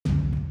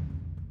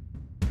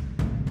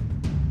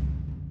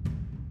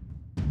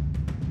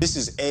This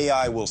is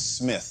AI Will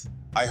Smith.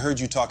 I heard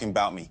you talking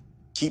about me.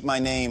 Keep my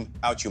name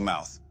out your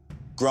mouth.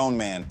 Grown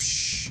man,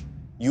 psh.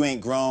 You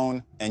ain't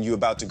grown, and you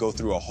about to go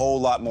through a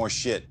whole lot more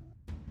shit.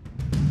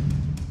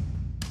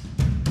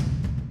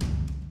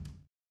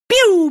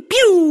 Pew,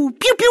 pew,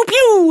 pew, pew,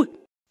 pew.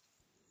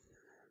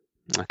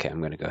 Okay,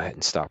 I'm going to go ahead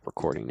and stop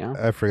recording now.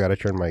 I forgot to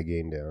turn my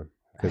gain down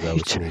because I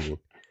was sneezing.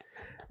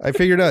 I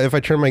figured out if I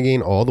turn my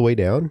gain all the way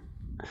down,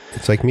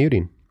 it's like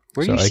muting.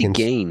 Where do you see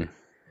gain?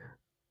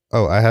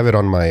 Oh, I have it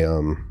on my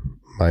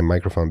my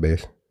microphone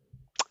base.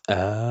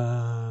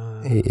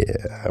 Yeah,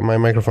 my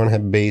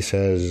microphone base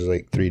has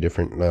like 3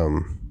 different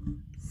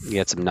You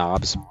got some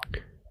knobs.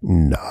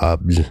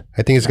 Knobs.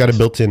 I think it's got a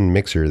built-in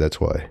mixer.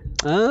 That's why.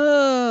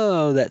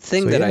 Oh, that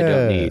thing that I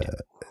don't need.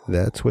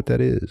 That's what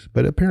that is.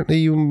 But apparently,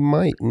 you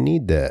might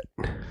need that.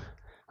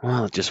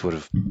 Well, it just would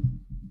have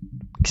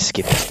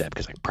skipped a step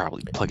because I could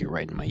probably plug it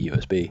right in my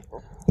USB.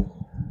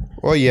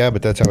 Well, yeah,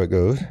 but that's how it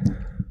goes.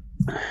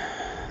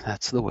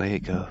 That's the way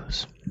it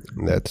goes.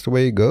 That's the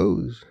way it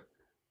goes.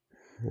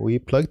 We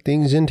plug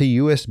things into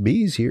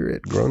USBs here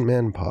at Grown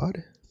Man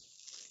Pod.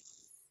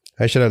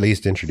 I should at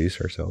least introduce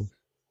ourselves.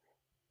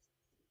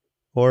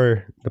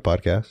 Or the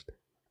podcast.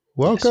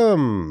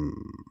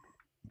 Welcome,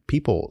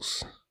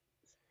 peoples,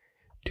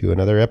 to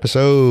another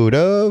episode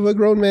of A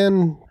Grown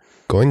Man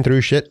Going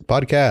Through Shit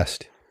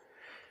podcast.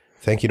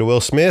 Thank you to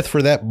Will Smith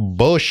for that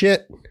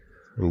bullshit.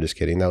 I'm just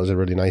kidding. That was a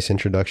really nice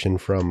introduction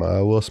from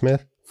Will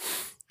Smith.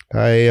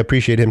 I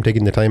appreciate him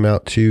taking the time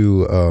out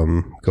to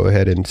go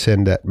ahead and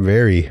send that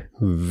very,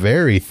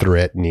 very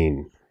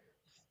threatening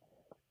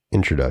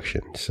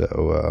introduction.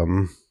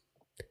 So,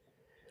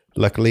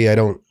 luckily, I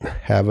don't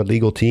have a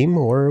legal team,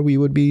 or we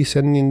would be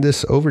sending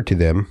this over to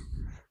them.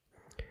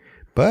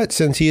 But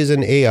since he is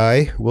an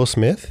AI, Will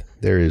Smith,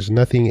 there is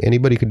nothing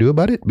anybody could do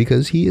about it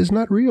because he is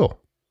not real,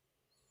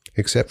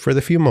 except for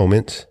the few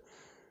moments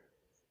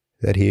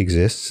that he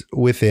exists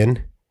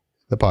within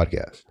the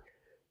podcast.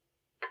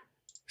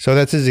 So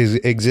that's his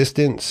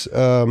existence.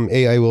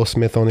 AI Will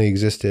Smith only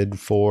existed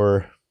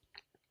for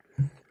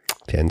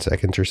 10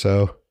 seconds or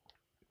so.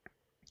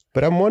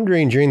 But I'm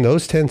wondering during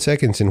those 10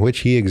 seconds in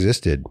which he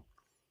existed,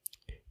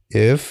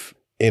 if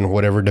in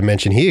whatever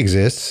dimension he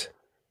exists,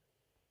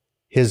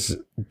 his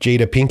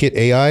Jada Pinkett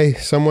AI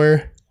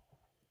somewhere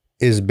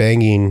is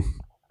banging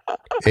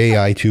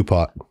AI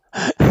Tupac.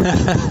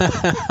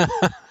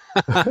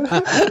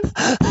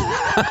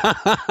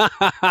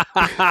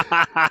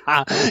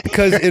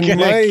 Because in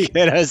my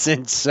get us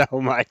in so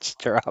much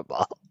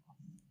trouble.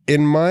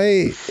 In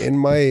my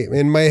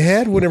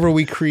head, whenever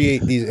we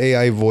create these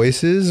AI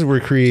voices,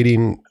 we're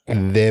creating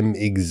them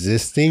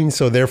existing.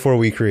 So therefore,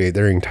 we create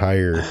their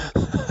entire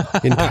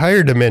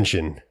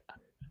dimension.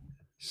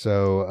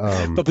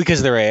 So, but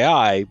because they're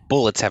AI,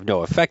 bullets have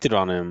no effect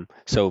on him.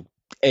 So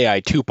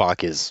AI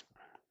Tupac is.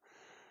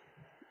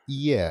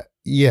 Yeah,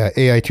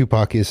 AI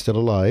Tupac is still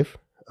alive.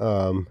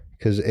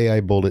 Because AI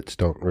bullets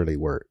don't really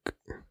work.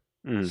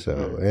 Mm-hmm.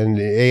 So, and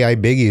AI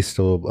Biggie is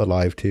still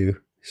alive too.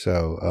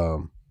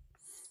 So,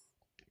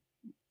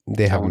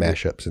 they have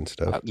mashups and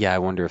stuff. Yeah, I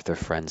wonder if they're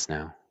friends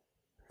now.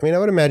 I mean, I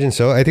would imagine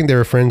so. I think they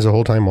were friends the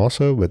whole time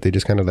also, but they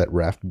just kind of let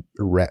rap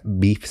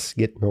beefs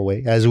get in the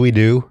way, as we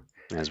do.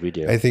 As we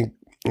do. I think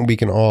we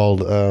can all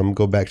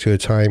go back to a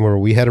time where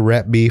we had a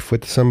rap beef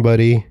with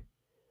somebody.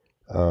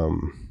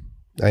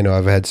 I know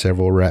I've had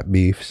several rap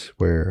beefs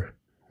where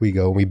we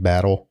go and we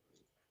battle.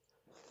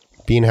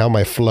 Being how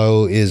my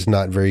flow is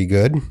not very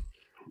good,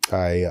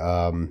 I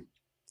am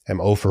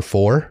 0 for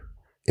 4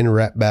 in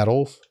rap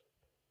battles.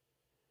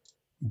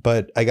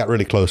 But I got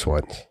really close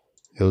once.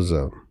 It was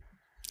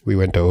we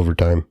went to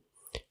overtime,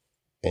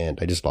 and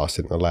I just lost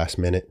it in the last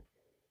minute.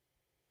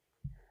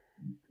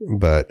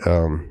 But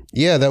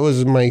yeah, that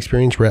was my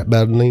experience rap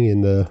battling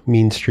in the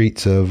mean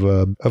streets of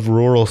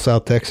rural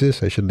South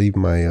Texas. I should leave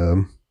my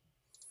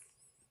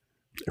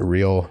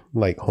real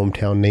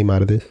hometown name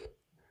out of this.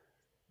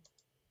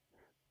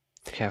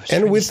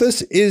 And with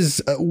us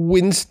is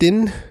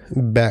Winston,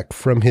 back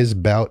from his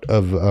bout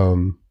of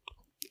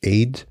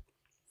AIDS.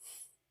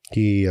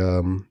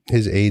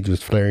 His AIDS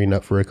was flaring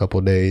up for a couple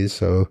of days,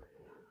 so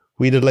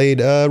we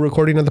delayed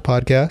recording of the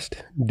podcast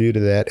due to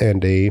that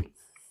and a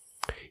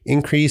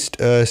increased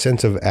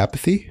sense of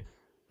apathy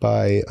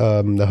by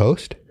the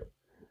host.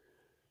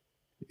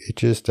 It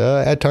just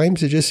at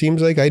times it just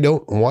seems like I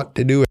don't want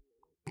to do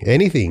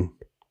anything.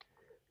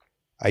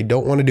 I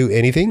don't want to do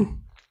anything,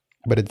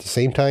 but at the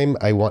same time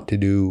I want to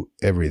do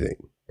everything.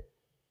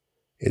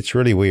 It's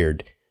really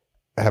weird.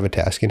 I have a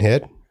task in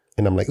head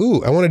and I'm like,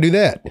 ooh, I want to do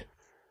that.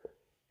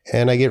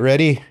 And I get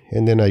ready,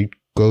 and then I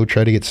go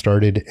try to get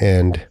started,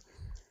 and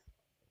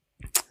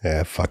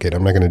fuck it.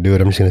 I'm not going to do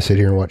it. I'm just going to sit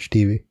here and watch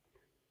TV.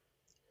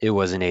 It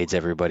wasn't AIDS,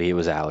 everybody. It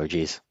was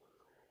allergies.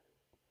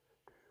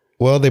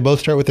 Well, they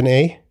both start with an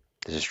A.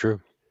 This is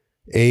true.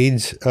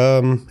 AIDS,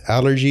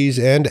 allergies,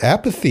 and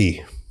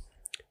apathy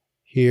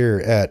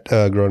here at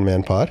Grown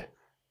Man Pod.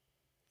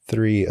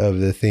 3 of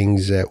the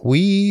things that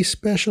we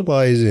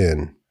specialize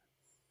in.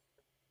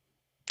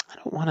 I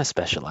don't want to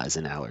specialize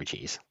in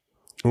allergies.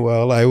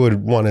 Well, I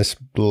would want to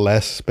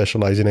less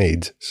specialize in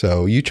AIDS.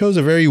 So you chose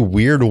a very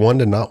weird one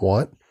to not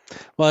want.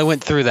 Well, I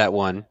went through that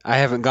one. I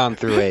haven't gone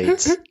through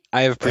AIDS.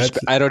 I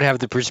don't have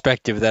the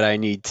perspective that I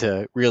need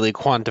to really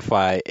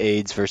quantify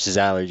AIDS versus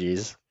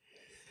allergies.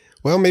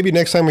 Well, maybe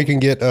next time we can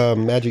get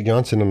Magic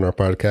Johnson on our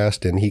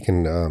podcast, and he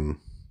can.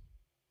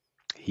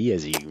 He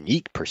has a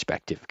unique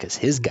perspective because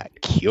his got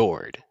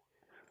cured.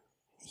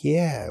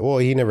 Yeah, well,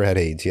 he never had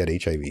AIDS. He had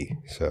HIV.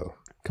 So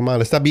come on,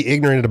 let's not be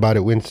ignorant about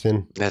it,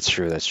 Winston. That's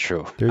true. That's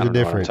true. There's I don't a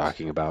know difference. what I'm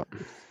talking about.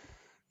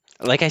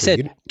 Like I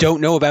said,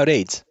 don't know about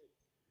AIDS.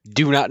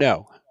 Do not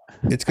know.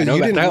 It's because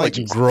you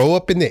didn't grow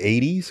up in the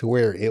 80s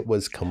where it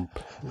was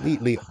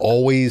completely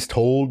always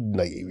told,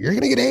 like, you're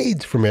going to get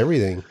AIDS from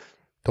everything.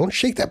 Don't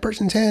shake that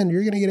person's hand.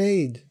 You're going to get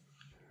AIDS.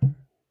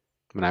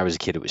 When I was a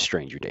kid, it was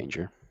stranger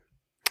danger.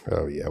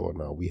 Oh, yeah. Well,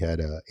 no, we had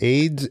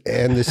AIDS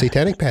and the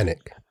Satanic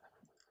Panic.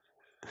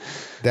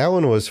 That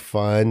one was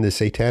fun. The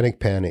Satanic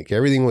Panic.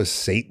 Everything was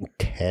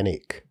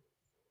satanic.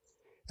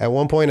 At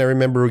one point, I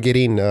remember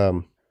getting,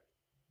 I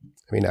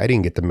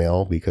didn't get the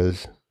mail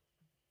because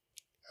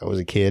I was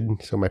a kid.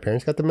 So my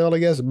parents got the mail, I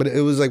guess. But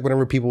it was like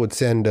whenever people would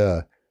send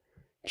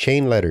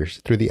chain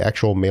letters through the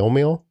actual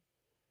mail.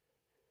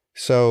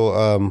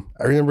 So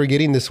I remember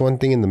getting this one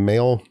thing in the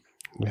mail.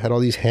 It had all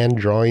these hand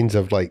drawings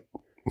of like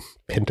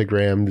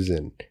pentagrams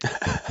and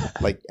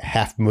like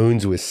half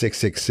moons with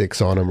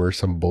 666 on them or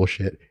some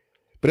bullshit.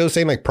 But it was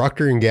saying like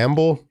Procter &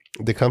 Gamble,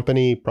 the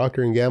company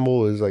Procter &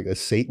 Gamble is like a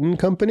Satan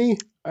company.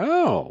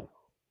 Oh.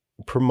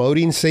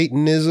 Promoting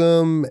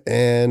Satanism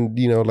and,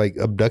 like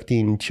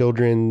abducting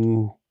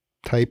children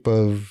type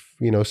of,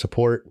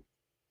 support.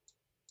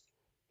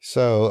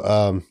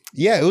 So,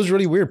 it was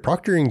really weird.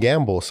 Procter &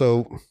 Gamble.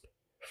 So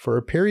for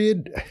a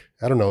period,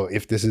 I don't know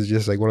if this is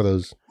just like one of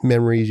those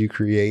memories you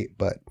create,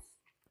 but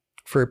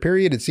for a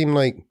period, it seemed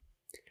like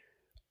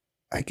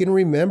I can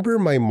remember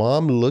my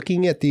mom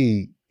looking at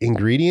the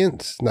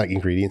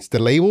the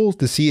labels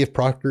to see if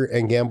Procter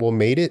 & Gamble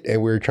made it.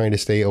 And we were trying to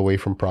stay away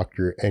from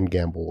Procter &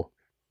 Gamble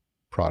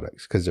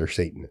products because they're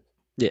Satanists.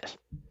 Yes.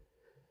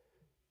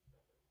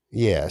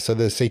 Yeah. So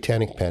the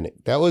Satanic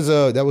Panic, that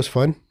was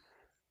fun.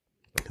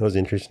 That was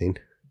interesting.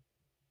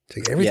 It's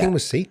like everything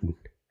was Satan.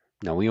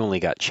 No, we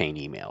only got chain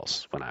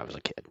emails when I was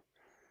a kid.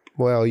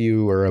 Well,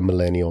 you were a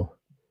millennial.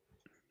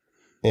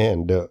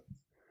 And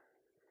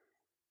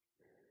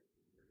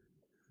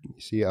you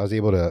see, I was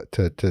able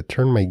to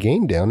turn my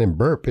gain down and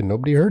burp and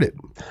nobody heard it.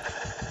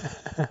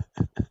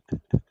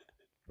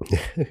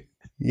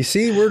 You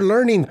see, we're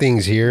learning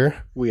things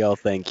here. We all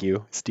thank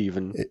you,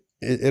 Stephen.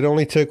 It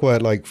only took,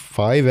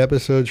 5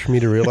 episodes for me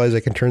to realize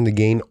I can turn the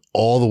gain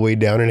all the way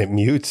down and it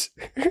mutes.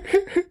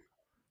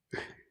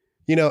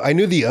 I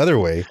knew the other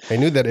way. I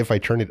knew that if I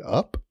turn it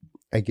up,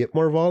 I get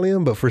more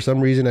volume, but for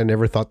some reason, I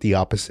never thought the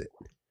opposite.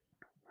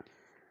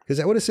 Because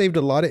that would have saved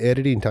a lot of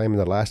editing time in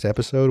the last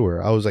episode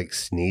where I was like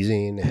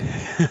sneezing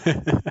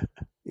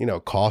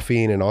and,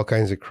 coughing and all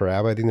kinds of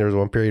crap. I think there was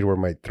one period where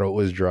my throat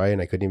was dry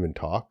and I couldn't even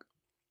talk.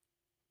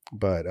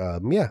 But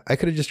I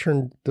could have just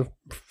turned the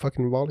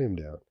fucking volume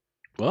down.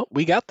 Well,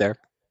 we got there.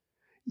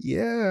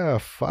 Yeah,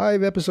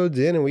 5 episodes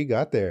in and we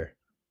got there.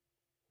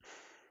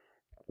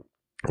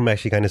 I'm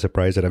actually kind of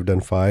surprised that I've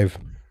done 5.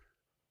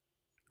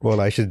 Well,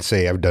 I should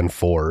say I've done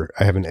 4.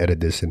 I haven't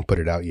edited this and put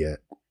it out yet.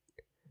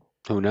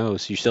 Who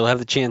knows? You still have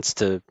the chance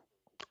to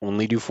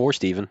only do 4,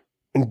 Stephen.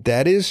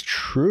 That is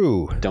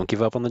true. Don't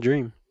give up on the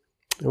dream.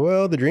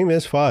 Well, the dream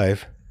is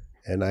 5,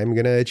 and I'm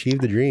going to achieve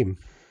the dream.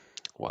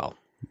 Well.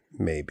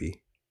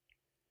 Maybe.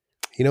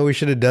 We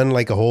should have done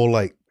like a whole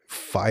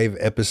 5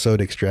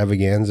 episode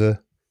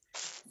extravaganza.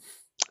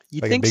 You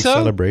like think a big so?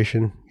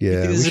 celebration.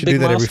 Yeah, we should do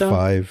that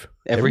milestone?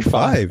 every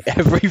 5. Every 5.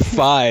 Every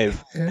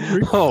 5.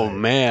 Every 5. Oh,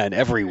 man.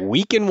 Every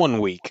week in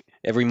 1 week.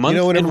 Every month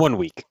in 1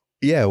 week.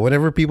 Yeah,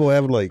 whenever people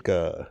have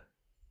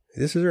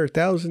this is our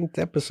 1000th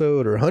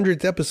episode or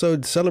 100th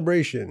episode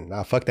celebration.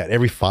 Nah, fuck that.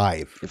 Every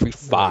 5. Every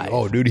 5.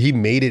 Oh, dude, he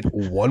made it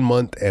 1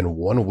 month and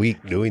 1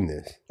 week doing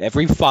this.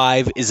 Every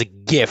 5 is a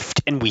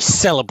gift, and we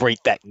celebrate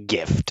that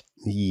gift.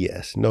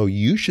 Yes. No,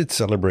 you should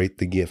celebrate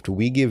the gift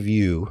we give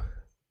you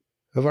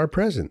of our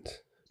presence,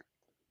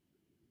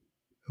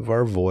 of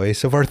our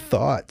voice, of our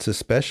thoughts,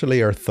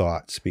 especially our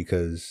thoughts,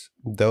 because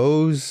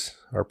those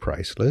are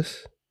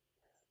priceless.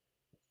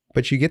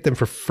 But you get them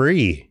for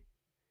free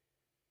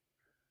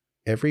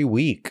every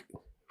week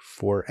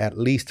for at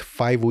least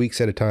 5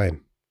 weeks at a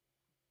time.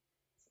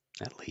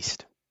 At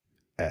least.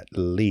 At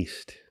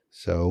least.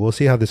 So we'll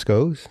see how this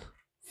goes.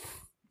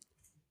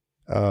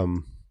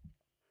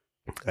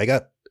 I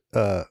got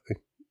I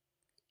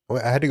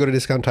had to go to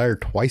Discount Tire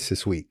twice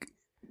this week.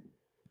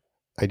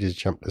 I just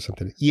jumped to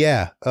something.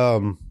 Yeah.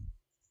 Hold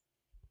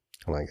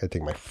on, I gotta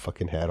take my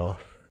fucking hat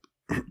off.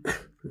 I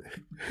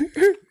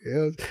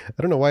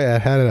don't know why I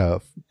had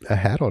a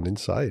hat on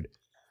inside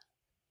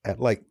at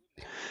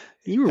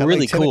you were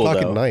really 10 cool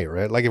o'clock though. at night,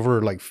 right? Like if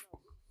we're like,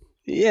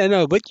 yeah,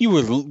 no, but you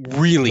were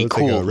really it's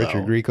cool. like a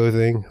Richard Grieco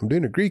thing. I'm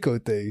doing a Grieco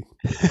thing.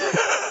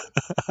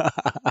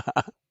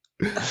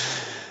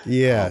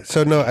 Yeah.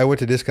 So no, I went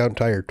to Discount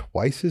Tire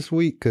twice this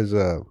week because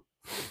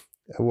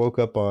I woke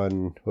up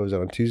on, what was it,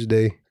 on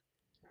Tuesday?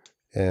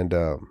 And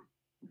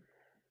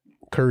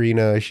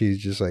Karina, she's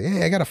just like,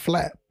 hey, I got a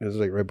flat. It was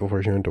like right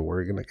before she went to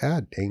work. I'm like,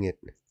 ah, dang it.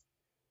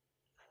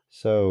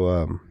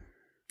 So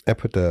I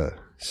put the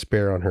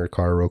spare on her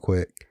car real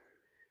quick.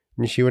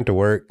 And she went to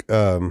work.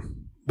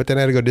 But then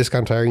I had to go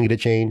discount tire and get it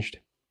changed,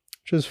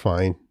 which was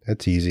fine.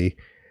 That's easy.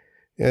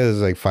 It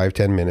was like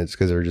 5-10 minutes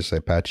because they were just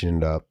like patching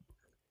it up.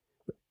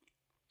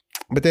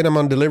 But then I'm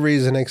on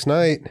deliveries the next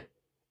night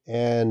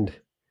and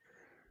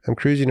I'm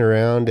cruising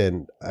around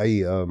and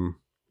I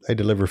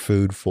deliver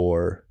food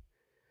for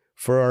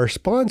our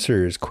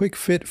sponsors, Quick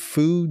Fit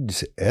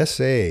Foods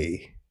SA.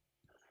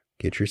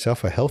 Get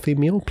yourself a healthy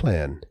meal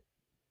plan.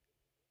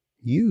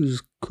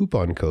 Use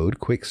coupon code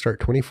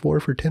QUICKSTART24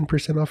 for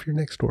 10% off your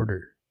next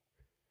order.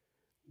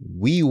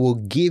 We will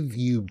give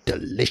you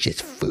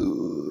delicious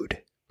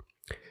food.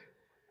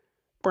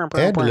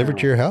 And delivered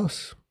to your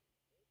house.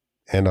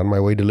 And on my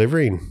way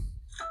delivering,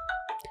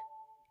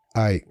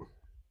 what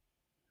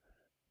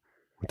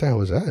the hell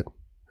was that?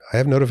 I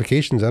have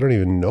notifications. I don't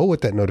even know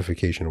what that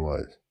notification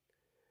was.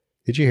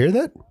 Did you hear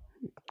that?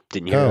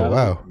 Didn't hear it. Oh,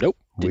 wow. Nope.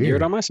 Didn't hear it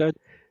Weird. on my side.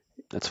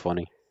 That's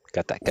funny.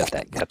 Got that.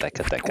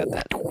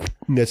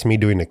 That's me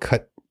doing the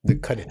cut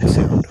it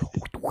sound.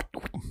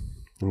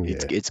 Yeah.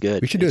 It's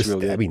good. We should do It's a real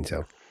good. stabbing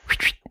sound.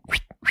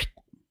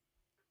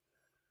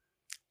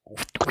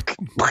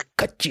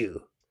 Cut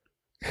you.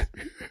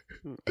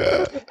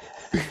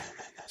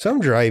 So I'm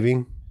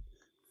driving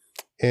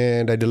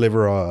and I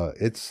deliver,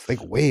 it's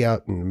like way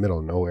out in the middle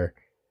of nowhere.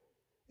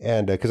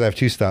 And because I have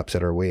 2 stops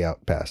that are way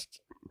out past.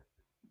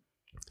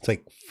 It's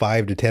like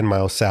 5 to 10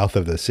 miles south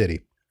of the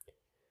city.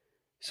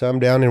 So I'm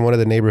down in one of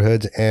the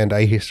neighborhoods and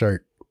I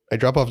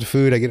drop off the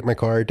food, I get in my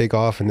car, take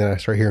off, and then I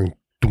start hearing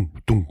doom,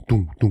 doom,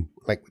 doom, doom.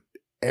 Like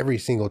every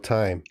single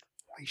time.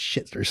 Like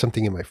shit, there's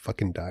something in my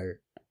fucking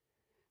tire.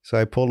 So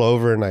I pull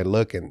over and I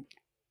look and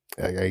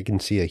I can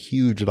see a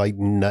huge like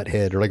nut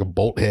head or like a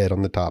bolt head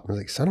on the top. I was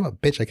like, son of a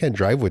bitch, I can't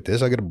drive with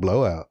this. I got a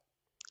blowout.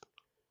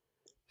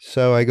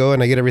 So I go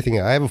and I get everything.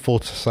 I have a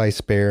full size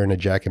spare and a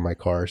jack in my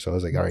car. So I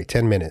was like, all right,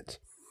 10 minutes.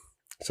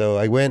 So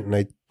I went and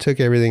I took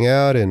everything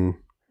out and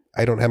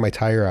I don't have my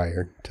tire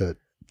iron to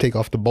take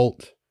off the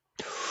bolt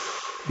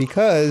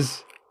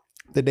because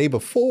the day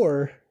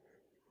before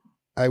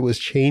I was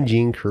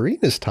changing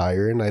Karina's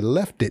tire and I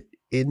left it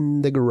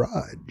in the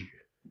garage.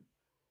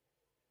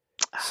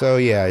 So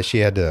yeah, she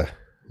had to, it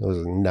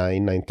was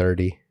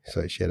 9:30.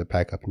 So she had to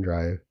pack up and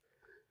drive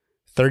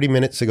 30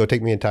 minutes to go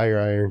take me a tire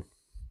iron.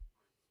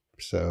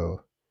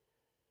 So,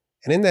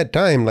 and in that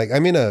time, like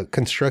I'm in a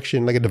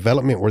construction, like a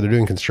development where they're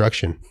doing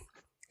construction.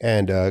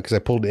 And because I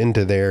pulled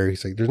into there,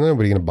 he's like, there's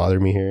nobody going to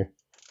bother me here.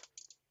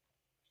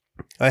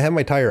 I have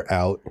my tire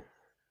out.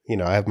 You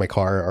know, I have my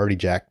car already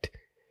jacked.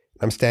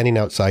 I'm standing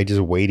outside just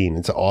waiting.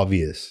 It's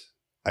obvious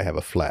I have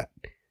a flat.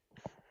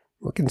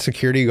 Fucking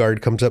security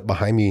guard comes up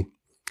behind me.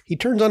 He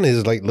turns on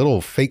his like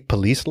little fake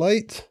police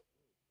lights.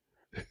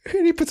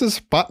 And he puts a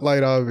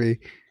spotlight on me.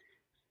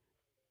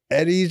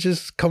 And he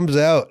just comes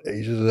out. And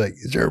he's just like,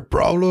 is there a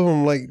problem?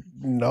 I'm like,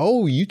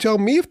 no, you tell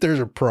me if there's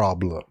a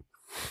problem.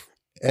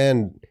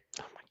 And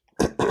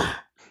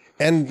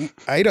I'm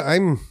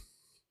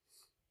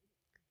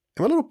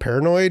a little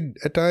paranoid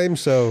at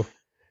times, so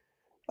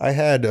I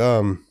had you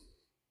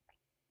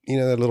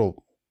know that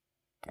little,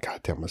 God,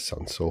 that must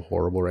sound so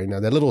horrible right now.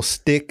 That little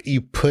stick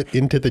you put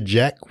into the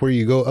jack where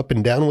you go up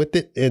and down with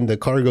it and the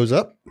car goes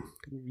up.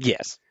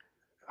 Yes.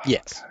 Oh,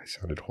 Yes. God, it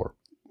sounded horrible.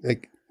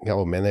 Like,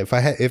 oh man,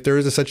 if there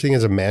was a such thing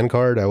as a man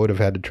card, I would have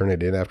had to turn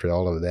it in after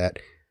all of that.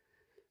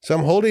 So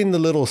I'm holding the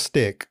little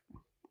stick,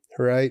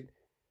 right?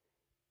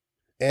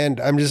 And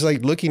I'm just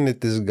like looking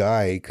at this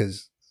guy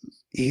because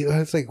he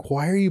was like,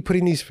 why are you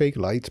putting these fake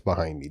lights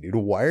behind me, dude?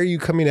 Why are you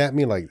coming at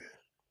me like that?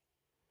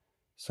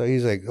 So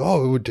he's like,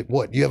 oh,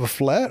 what? You have a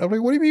flat? I'm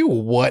like, what do you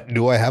mean, what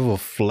do I have a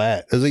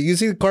flat? I was like, you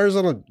see the car's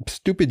on a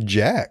stupid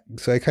jack.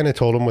 So I kind of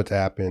told him what's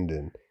happened.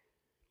 And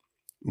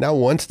not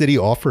once did he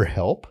offer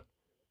help.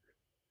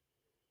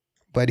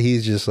 But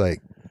he's just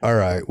like, all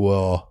right,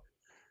 well,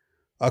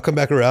 I'll come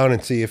back around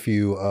and see if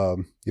you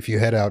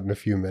head out in a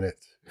few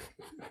minutes.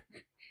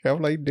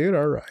 I'm like, dude,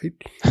 all right.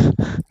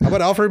 How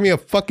about offering me a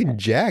fucking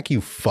jack, you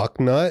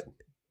fucknut?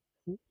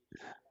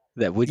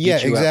 That would yeah,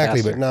 get you exactly.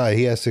 out faster. But no,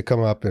 he has to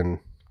come up and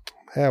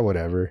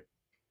whatever.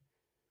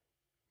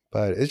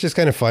 But it's just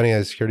kind of funny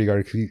as a security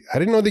guard. I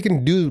didn't know they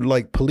can do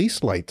like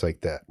police lights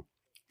like that.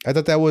 I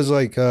thought that was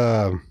like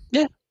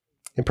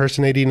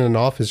impersonating an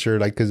officer,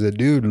 like because the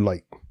dude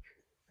like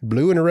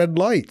blue and red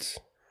lights.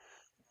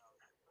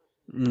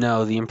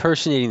 No, the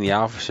impersonating the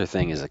officer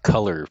thing is a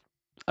color.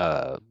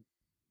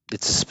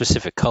 It's a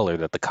specific color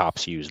that the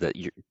cops use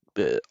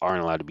that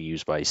aren't allowed to be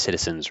used by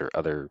citizens or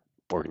other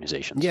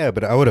organizations. Yeah,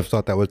 but I would have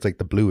thought that was like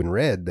the blue and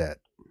red that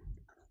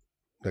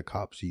the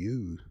cops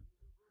use.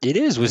 It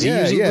is. Was he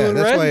using blue and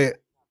that's red? why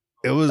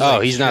it was. Oh,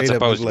 like he's not straight up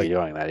supposed to look be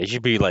doing that. It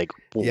should be like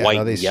yeah, white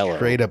no, they and yellow.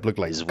 straight up look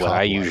like is what cop I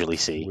lights, usually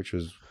see. which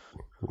was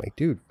I'm like,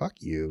 dude, fuck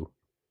you.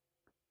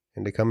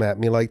 And to come at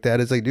me like that,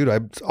 it's like, dude,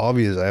 it's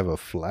obvious I have a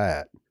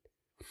flat.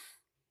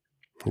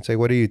 It's like,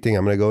 what do you think?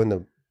 I'm going to go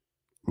in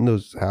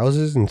those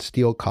houses and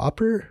steal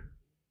copper?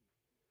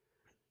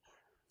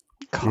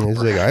 And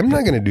he's like, I'm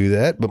not going to do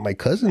that, but my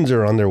cousins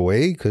are on their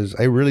way because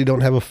I really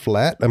don't have a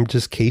flat. I'm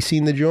just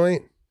casing the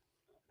joint.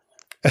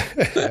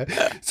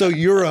 So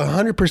you're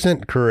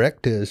 100%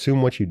 correct to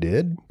assume what you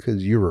did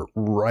because you were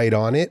right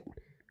on it.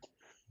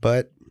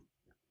 But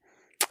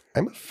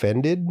I'm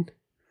offended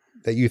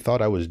that you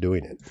thought I was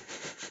doing it.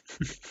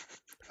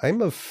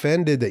 I'm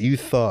offended that you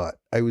thought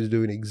I was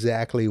doing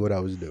exactly what I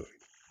was doing.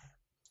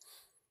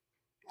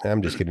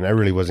 I'm just kidding. I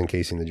really wasn't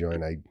casing the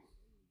joint.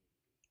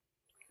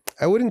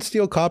 I wouldn't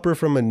steal copper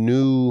from a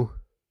new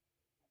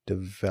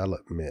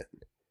development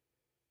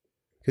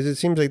because it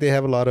seems like they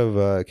have a lot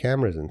of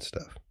cameras and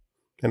stuff.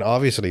 And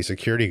obviously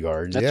security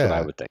guards. That's what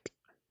I would think.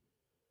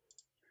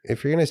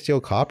 If you're going to steal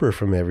copper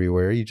from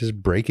everywhere, you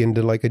just break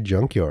into like a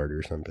junkyard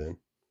or something.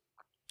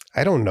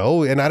 I don't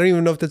know. And I don't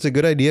even know if that's a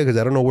good idea because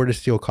I don't know where to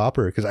steal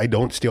copper because I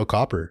don't steal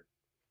copper.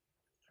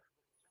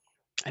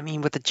 I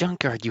mean, with the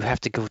junkyard, you have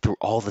to go through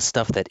all the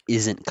stuff that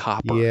isn't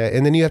copper. Yeah,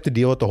 and then you have to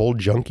deal with the whole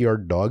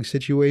junkyard dog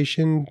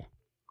situation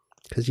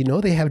because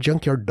they have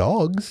junkyard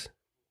dogs.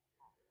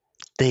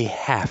 They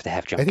have to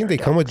have junkyard I think they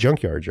dogs. come with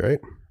junkyards, right?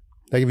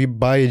 Like if you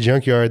buy a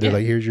junkyard, they're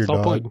like, here's your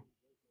dog. Point.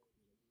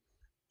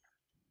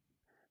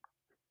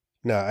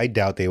 No, I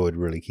doubt they would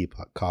really keep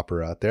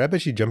copper out there. I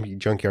bet you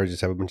junkyards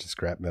just have a bunch of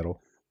scrap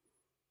metal.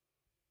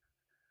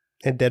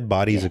 And dead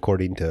bodies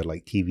according to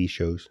like TV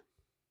shows.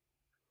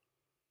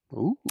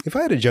 Ooh. If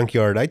I had a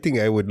junkyard, I think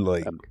I would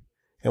like,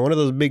 and one of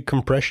those big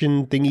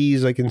compression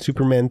thingies like in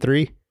Superman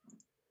 3.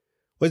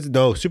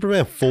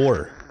 Superman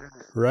 4,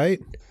 right?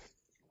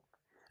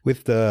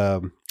 With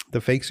the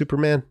fake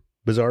Superman,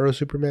 Bizarro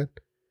Superman.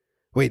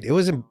 Wait, it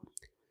wasn't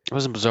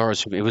Bizarro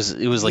Superman.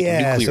 It was like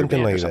Nuclear something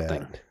Man like or something.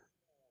 that.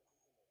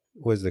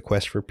 Was the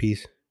Quest for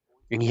Peace?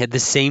 And he had the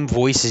same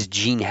voice as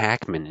Gene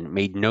Hackman, and it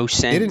made no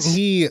sense. Didn't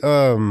he?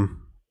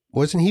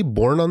 Wasn't he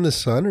born on the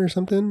sun or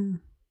something?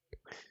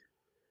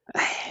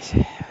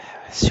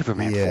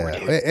 Superman 4,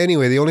 dude.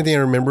 Anyway, the only thing I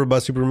remember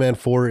about Superman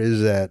 4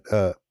 is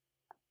that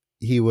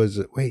he was.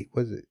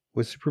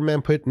 Was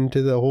Superman put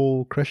into the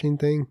whole crushing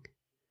thing?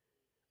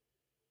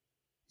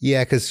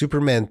 Yeah, because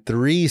Superman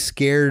 3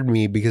 scared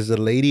me because the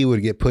lady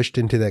would get pushed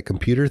into that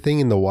computer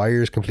thing and the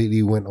wires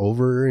completely went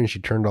over her and she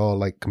turned all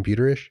like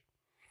computerish.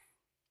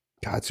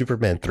 God,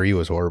 Superman 3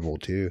 was horrible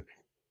too.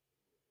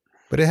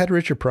 But it had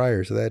Richard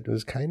Pryor, so that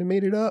was kind of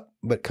made it up,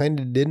 but kind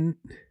of didn't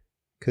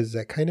because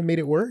that kind of made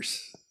it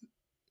worse.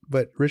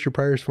 But Richard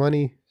Pryor's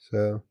funny,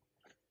 so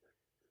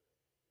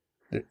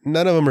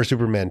none of them are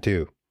Superman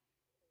 2.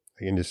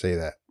 I can just say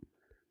that.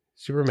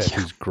 Superman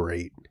 2 is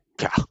great.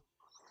 Yeah.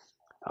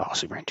 Oh,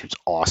 Superman 2's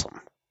awesome.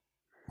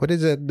 What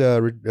is it?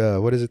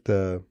 What is it?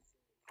 The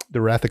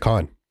Wrath of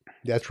Khan.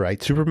 That's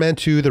right. Superman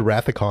 2, The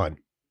Wrath of Khan.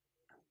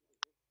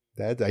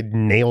 I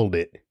nailed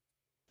it.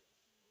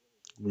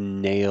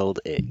 Nailed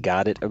it.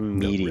 Got it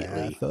immediately. The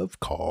Wrath of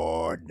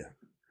Khan.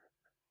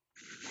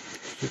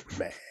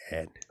 Superman.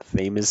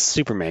 Famous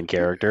Superman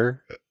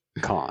character,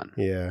 Khan.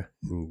 Yeah.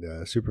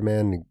 And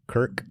Superman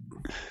Kirk.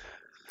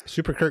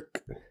 Super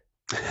Kirk.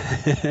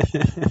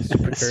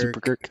 Super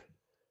Kirk.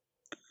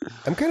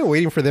 I'm kind of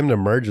waiting for them to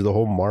merge the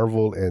whole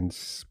Marvel and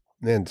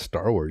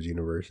Star Wars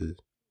universes.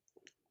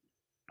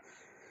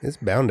 It's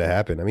bound to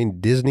happen. I mean,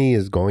 Disney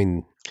is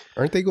going...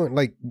 Aren't they going...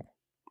 Like,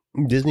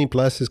 Disney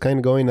Plus is kind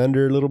of going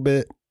under a little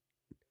bit.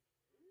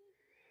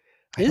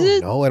 I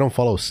don't know. I don't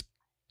follow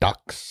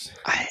stocks.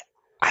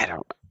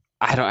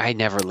 I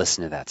never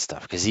listen to that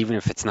stuff because even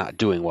if it's not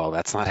doing well,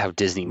 that's not how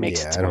Disney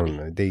makes its money.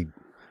 I don't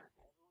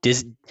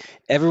know.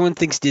 Everyone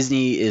thinks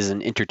Disney is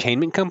an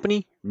entertainment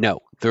company. No,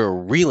 they're a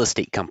real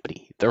estate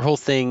company. Their whole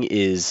thing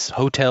is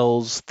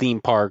hotels,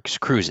 theme parks,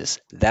 cruises.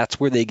 That's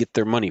where they get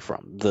their money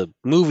from. The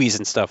movies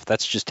and stuff,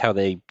 that's just how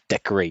they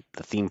decorate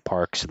the theme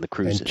parks and the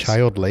cruises. And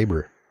child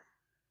labor.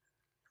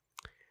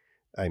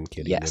 I'm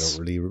kidding. Yes. They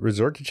don't really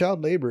resort to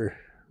child labor.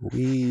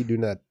 We do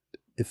not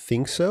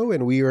think so,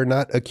 and we are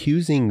not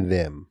accusing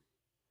them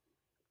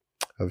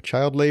of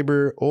child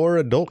labor or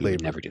adult labor. We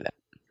would never do that.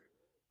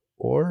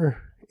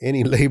 Or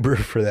any labor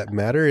for that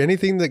matter.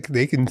 Anything that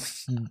they can,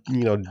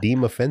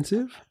 deem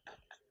offensive.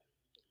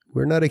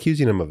 We're not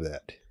accusing them of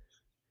that.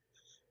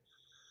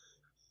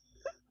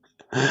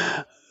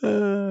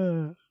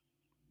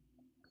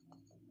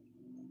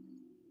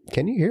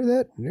 Can you hear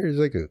that? There's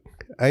like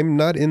I'm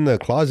not in the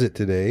closet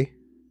today.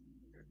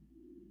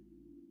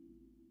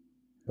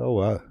 Oh,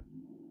 wow.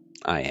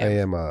 I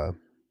am. I'm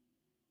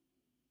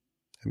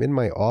in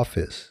my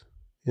office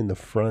in the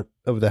front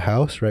of the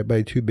house right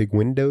by two big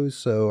windows.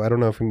 So I don't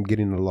know if I'm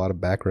getting a lot of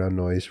background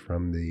noise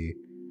from the,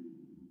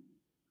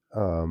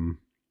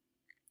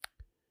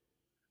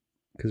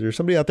 because there's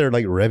somebody out there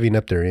like revving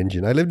up their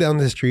engine. I live down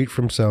the street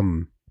from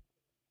some,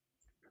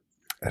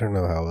 I don't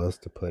know how else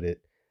to put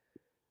it.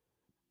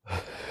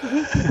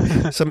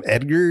 Some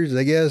Edgars,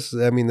 I guess.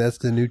 I mean, that's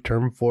the new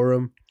term for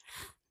them.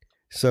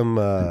 Some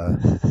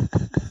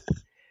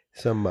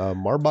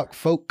Marbach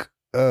folk,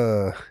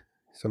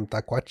 some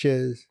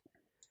Taquaches.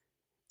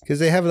 Because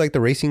they have like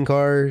the racing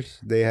cars.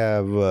 They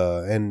have,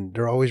 and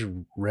they're always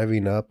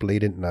revving up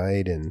late at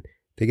night, and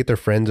they get their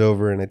friends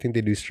over, and I think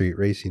they do street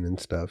racing and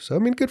stuff. So, I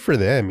mean, good for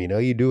them. You know,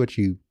 you do what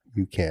you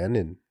can,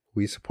 and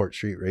we support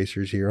street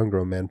racers here on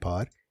Grown Man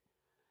Pod.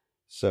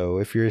 So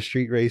if you're a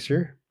street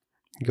racer,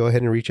 go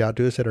ahead and reach out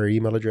to us at our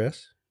email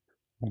address,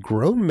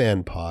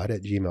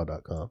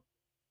 grownmanpod@gmail.com.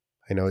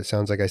 I know it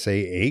sounds like I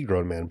say a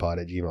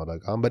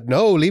grownmanpod@gmail.com, but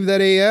no, leave that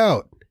A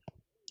out.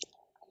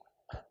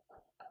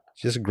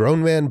 It's just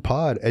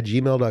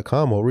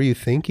grownmanpod@gmail.com. What were you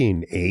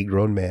thinking, a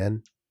grown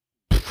man?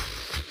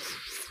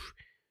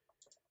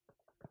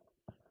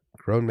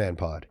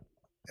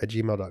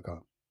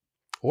 grownmanpod@gmail.com.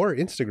 Or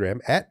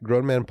Instagram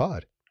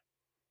 @grownmanpod.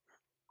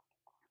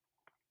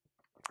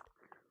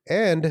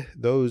 And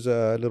those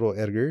little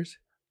Edgars,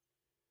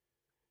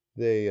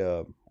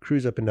 they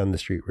cruise up and down the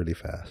street really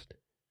fast.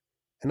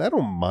 And I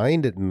don't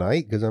mind at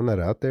night because I'm not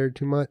out there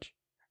too much.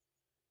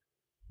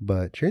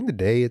 But during the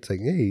day, it's like,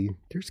 hey,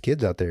 there's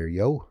kids out there,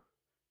 yo.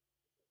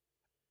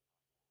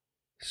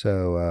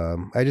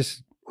 So I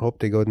just hope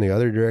they go in the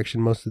other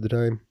direction most of the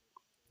time.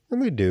 And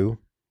they do.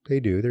 They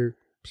do. They're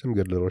some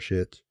good little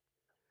shits.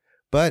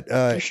 But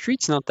Your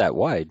street's not that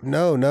wide.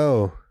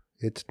 No,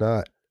 it's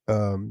not.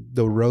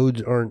 The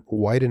roads aren't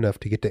wide enough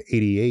to get to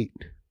 88.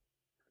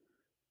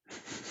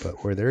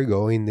 But where they're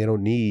going, they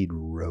don't need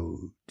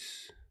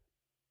roads.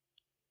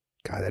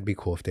 God, that'd be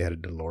cool if they had a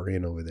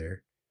DeLorean over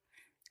there.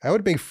 I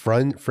would make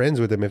friends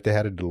with them if they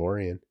had a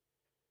DeLorean.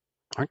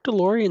 Aren't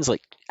DeLoreans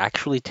like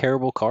actually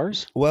terrible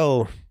cars?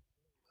 Well,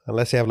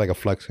 unless they have like a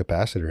flux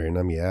capacitor in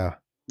them, yeah.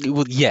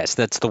 Well, yes,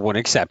 that's the one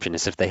exception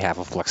is if they have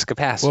a flux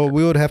capacitor. Well,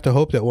 we would have to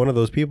hope that one of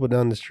those people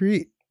down the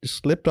street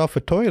slipped off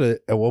a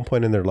toilet at one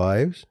point in their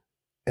lives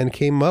and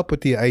came up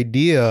with the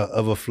idea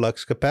of a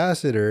flux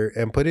capacitor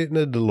and put it in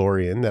a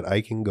DeLorean that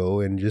I can go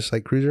and just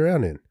like cruise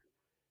around in.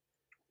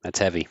 That's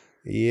heavy.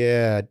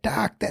 Yeah,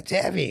 Doc, that's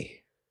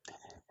heavy.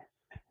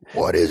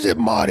 What is it,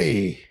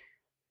 Marty?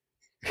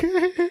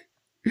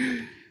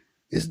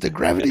 Is the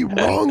gravity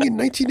wrong in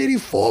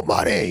 1984,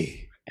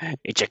 Marty?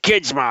 It's your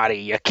kids, Marty.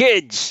 Your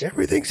kids.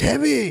 Everything's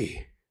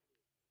heavy.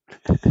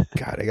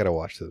 God, I gotta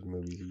watch those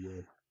movies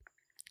again.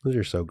 Those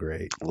are so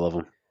great. I love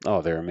them.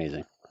 Oh, they're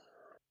amazing.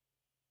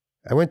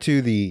 I went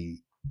to the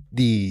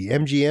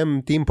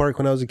MGM theme park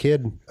when I was a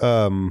kid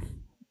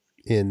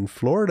in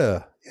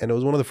Florida, and it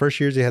was one of the first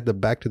years they had the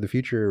Back to the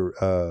Future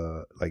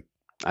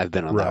I've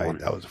been on ride. that one.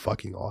 That was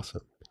fucking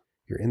awesome.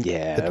 You're in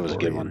That was a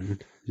good one.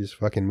 Just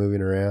fucking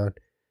moving around.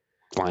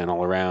 Flying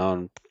all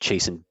around,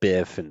 chasing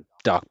Biff, and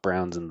Doc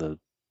Brown's in the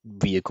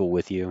vehicle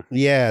with you.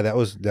 Yeah, that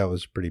was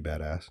pretty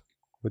badass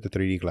with the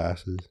 3D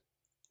glasses.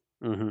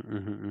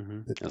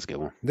 That's a good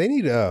one. They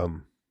need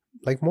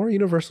like more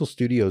Universal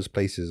Studios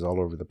places all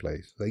over the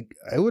place. Like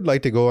I would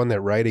like to go on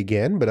that ride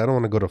again, but I don't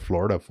want to go to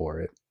Florida for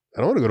it.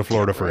 I don't want to go to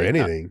Florida for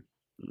anything.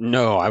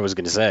 No, I was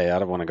going to say I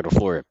don't want to go to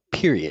Florida.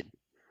 Period.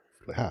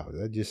 Wow,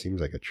 that just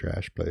seems like a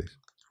trash place.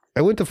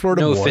 I went to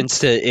Florida. No once. offense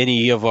to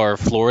any of our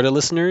Florida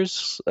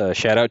listeners.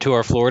 Shout out to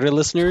our Florida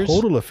listeners.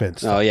 Total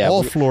offense. Oh yeah,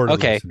 all Florida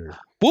okay. listeners.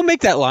 We'll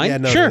make that line. Yeah,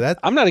 no, sure, no,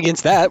 I'm not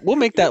against that. We'll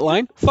make that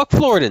line. Fuck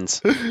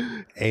Floridans.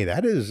 Hey,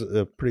 that is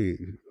a pretty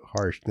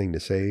harsh thing to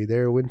say,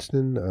 there,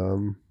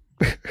 Winston.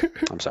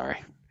 I'm sorry.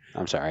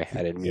 I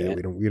didn't mean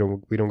it. We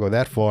don't go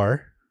that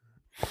far.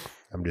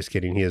 I'm just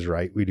kidding. He is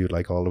right. We do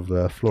like all of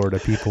the Florida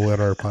people in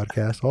our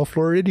podcast. All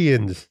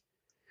Floridians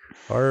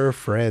are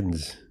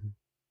friends.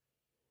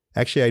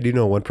 Actually, I do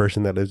know one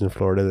person that lives in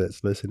Florida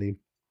that's listening.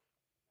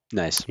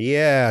 Nice.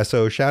 Yeah,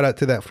 so shout out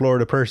to that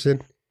Florida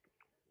person.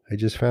 I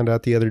just found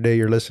out the other day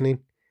you're listening.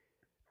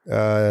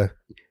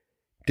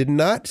 Did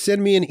not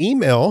send me an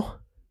email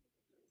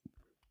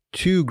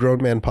to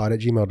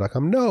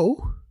grownmanpod@gmail.com.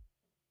 No.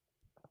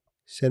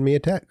 Send me a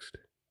text.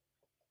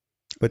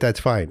 But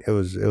that's fine. It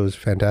was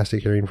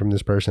fantastic hearing from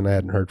this person. I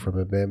hadn't heard from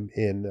him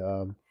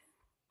in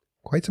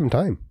quite some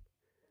time.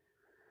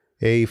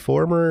 A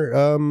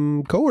former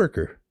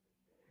coworker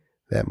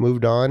that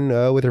moved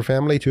on with her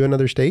family to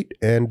another state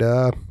and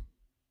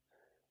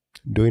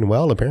doing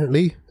well,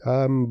 apparently.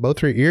 Both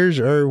her ears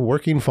are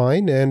working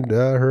fine and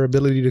her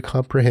ability to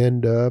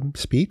comprehend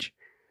speech.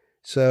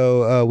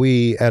 So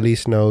we at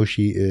least know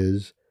she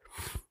is,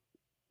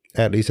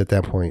 at least at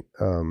that point,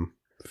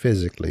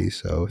 physically.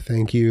 So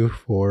thank you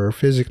for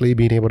physically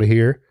being able to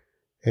hear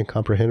and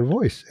comprehend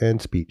voice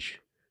and speech.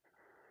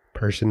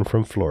 Person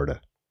from Florida.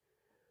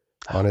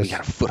 We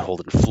got a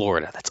foothold in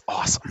Florida. That's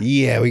awesome.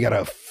 Yeah, we got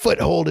a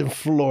foothold in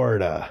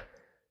Florida.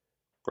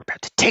 We're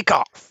about to take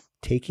off.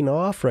 Taking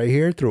off right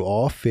here through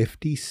all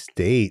 50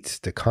 states,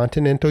 the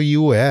continental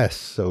U.S.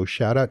 So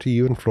shout out to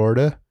you in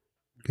Florida.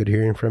 Good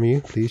hearing from you.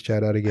 Please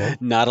shout out again.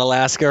 Not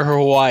Alaska or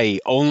Hawaii.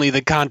 Only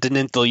the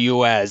continental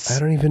U.S. I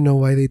don't even know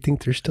why they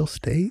think they're still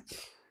states.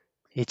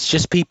 It's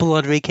just people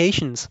on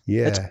vacations.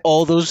 Yeah. That's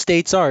all those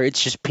states are.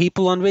 It's just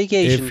people on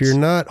vacations. If you're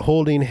not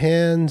holding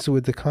hands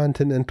with the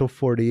continental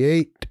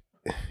 48,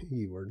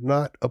 you are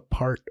not a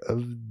part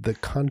of the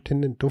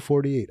continental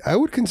 48. I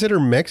would consider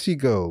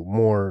Mexico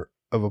more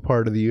of a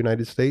part of the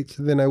United States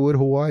than I would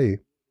Hawaii.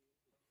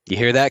 You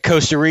hear that,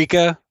 Costa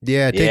Rica?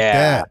 Yeah, take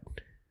that.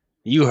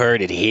 You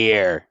heard it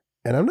here.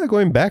 And I'm not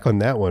going back on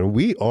that one.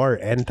 We are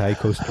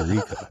anti-Costa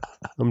Rica.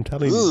 I'm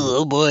telling you.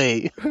 Oh,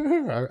 boy.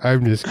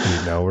 I'm just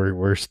kidding. No,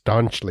 we're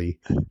staunchly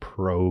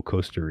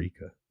pro-Costa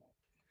Rica.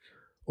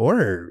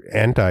 Or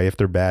anti if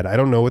they're bad. I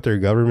don't know what their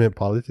government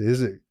policy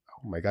is. Oh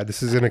my God,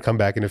 this is going to come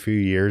back in a few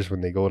years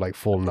when they go like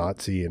full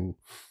Nazi. And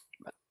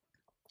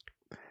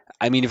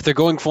I mean, if they're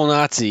going full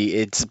Nazi,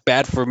 it's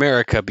bad for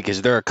America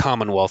because they're a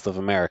Commonwealth of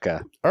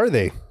America. Are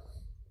they?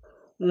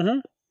 Mm-hmm.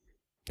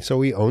 So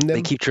we own them?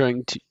 They keep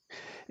trying to...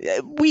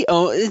 We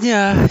own...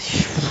 Yeah.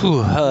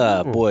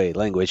 Boy,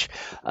 language.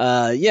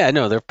 Yeah,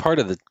 no, they're part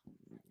of the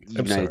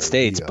United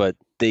States, but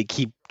they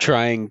keep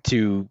trying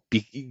to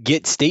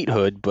get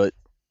statehood, but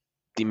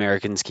the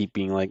Americans keep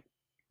being like,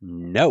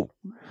 no.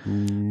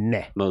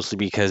 Nah. Mostly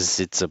because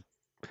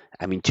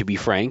to be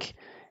frank,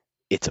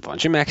 it's a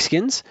bunch of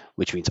Mexicans,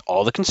 which means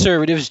all the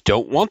conservatives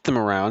don't want them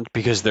around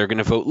because they're going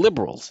to vote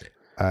liberals.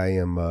 I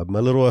am a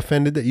little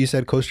offended that you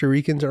said Costa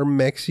Ricans are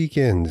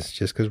Mexicans.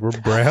 Just because we're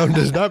brown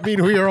does not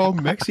mean we are all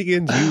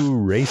Mexicans, you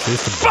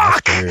racist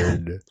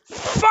bastard.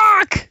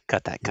 Fuck!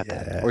 Cut that.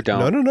 Or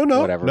don't. No.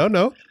 Whatever.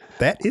 No.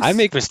 I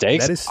make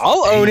mistakes.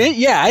 I'll own it.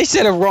 Yeah, I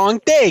said a wrong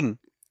thing.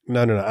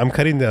 No. I'm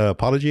cutting the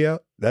apology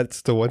out.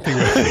 That's the one thing.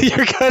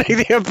 You're cutting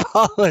the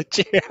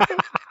apology.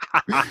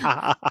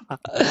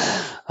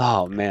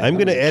 Oh, man. I'm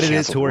going to edit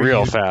it to where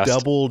real you fast.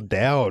 double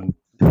down.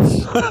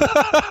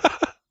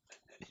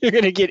 You're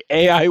going to get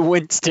AI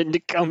Winston to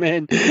come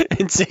in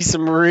and say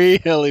some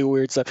really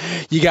weird stuff.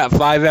 You got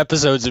 5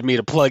 episodes of me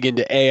to plug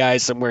into AI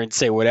somewhere and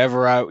say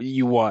whatever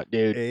you want,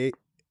 dude.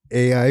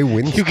 AI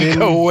Winston? You can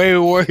go way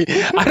worse.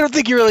 I don't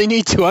think you really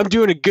need to. I'm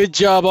doing a good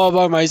job all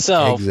by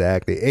myself.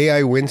 Exactly.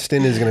 AI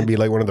Winston is going to be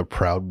like one of the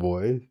Proud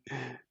Boys.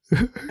 He's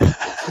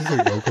going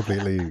to go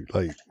completely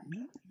like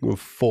with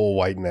full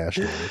white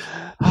nationalist.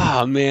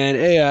 Oh, man.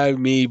 AI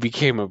me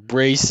became a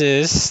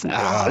racist.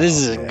 This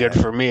isn't good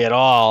for me at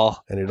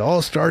all. And it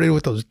all started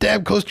with those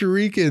damn Costa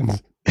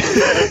Ricans.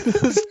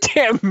 Those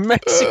damn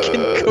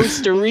Mexican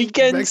Costa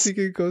Ricans.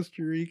 Mexican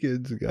Costa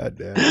Ricans.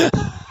 Goddamn.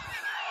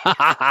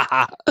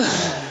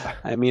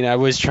 I mean, I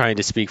was trying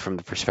to speak from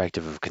the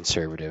perspective of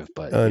conservative,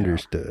 but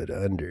understood.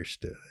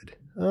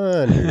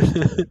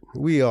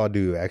 We all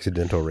do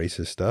accidental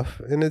racist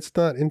stuff, and it's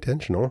not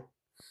intentional.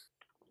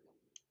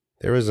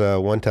 There was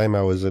one time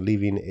I was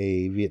leaving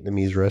a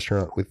Vietnamese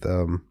restaurant with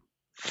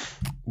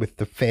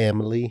the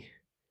family,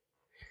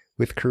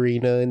 with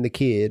Karina and the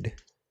kid,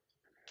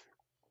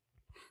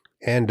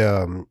 and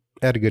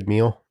had a good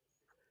meal,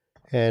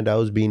 and I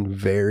was being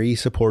very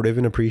supportive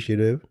and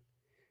appreciative.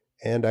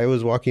 And I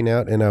was walking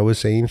out and I was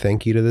saying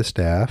thank you to the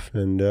staff.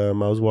 And I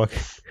was walking,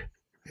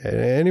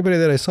 anybody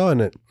that I saw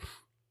in it.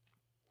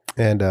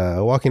 And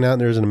walking out and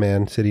there was a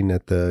man sitting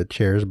at the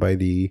chairs by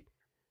the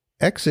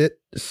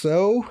exit.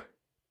 So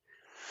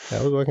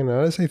I was walking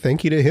out. I say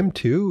thank you to him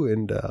too.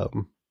 And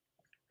when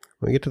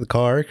we get to the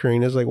car,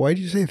 Karina's like, why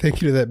did you say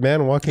thank you to that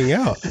man walking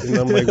out? And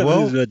I'm like,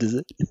 well,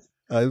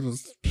 I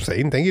was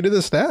saying thank you to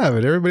the staff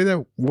and everybody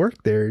that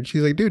worked there. And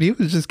she's like, dude, he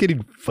was just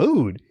getting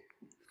food.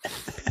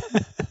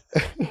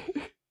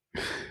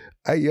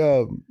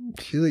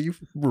 She's like, you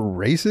were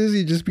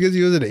racist? Just because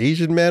he was an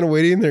Asian man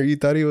waiting there, you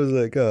thought he was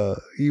like,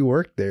 he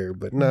worked there.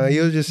 But no, he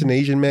was just an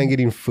Asian man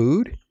getting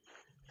food.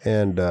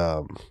 And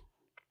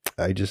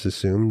I just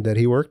assumed that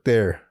he worked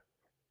there.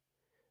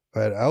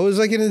 But I was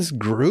like in this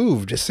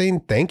groove, just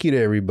saying thank you to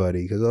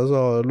everybody. Because I was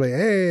all like,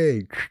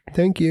 hey,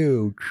 thank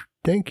you.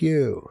 Because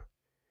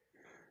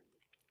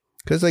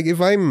like if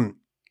I'm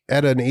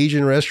at an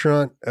Asian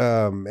restaurant,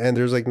 and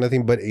there's like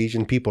nothing but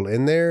Asian people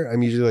in there,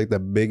 I'm usually like the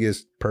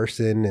biggest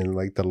person and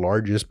like the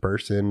largest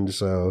person.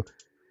 So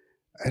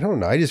I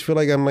don't know. I just feel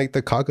like I'm like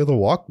the cock of the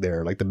walk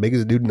there, like the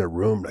biggest dude in the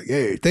room. Like,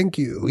 hey, thank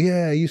you.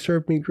 Yeah, you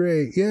served me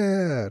great.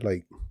 Yeah.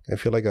 Like I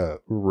feel like a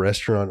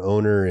restaurant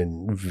owner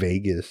in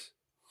Vegas.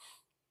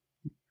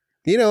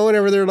 You know,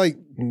 whenever they're like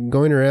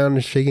going around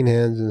and shaking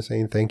hands and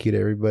saying thank you to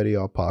everybody,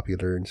 all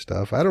popular and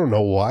stuff. I don't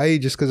know why,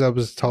 just because I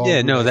was tall.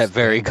 Yeah, no, that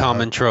very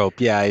common trope.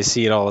 Yeah, I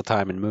see it all the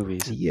time in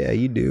movies. Yeah,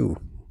 you do.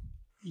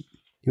 You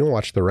don't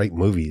watch the right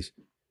movies.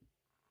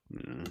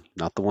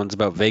 Not the ones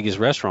about Vegas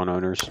restaurant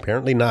owners.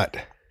 Apparently not.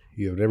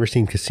 You have never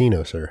seen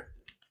Casino, sir.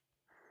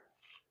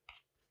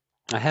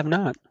 I have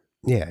not.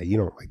 Yeah, you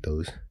don't like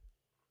those.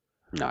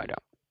 No, I don't.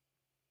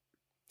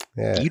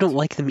 Yeah. You don't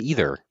like them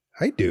either.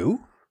 I do.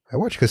 I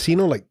watch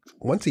Casino like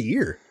once a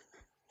year.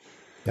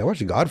 I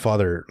watch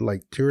Godfather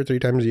like 2 or 3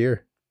 times a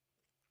year.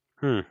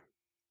 We've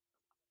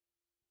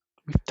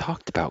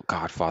talked about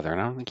Godfather,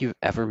 and I don't think you've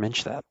ever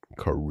mentioned that.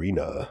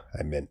 Karina,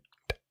 I meant.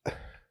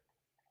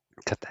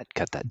 Cut that.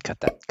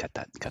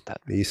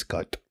 Please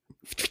cut.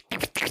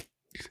 This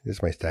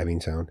is my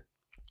stabbing sound.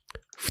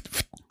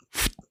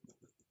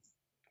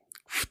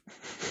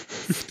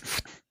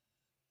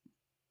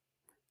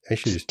 I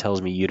should just tells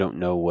me you don't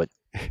know what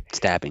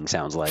stabbing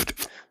sounds like.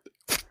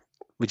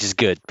 Which is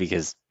good,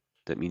 because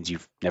that means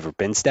you've never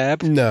been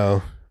stabbed?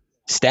 No.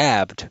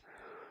 Stabbed,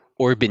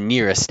 or been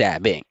near a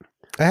stabbing.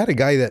 I had a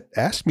guy that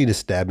asked me to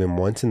stab him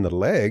once in the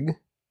leg.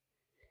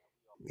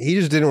 he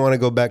just didn't want to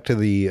go back to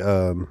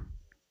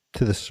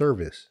the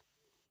service.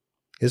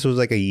 This was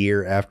like a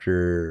year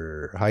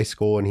after high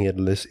school, and he had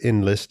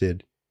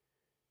enlisted,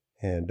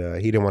 and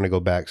he didn't want to go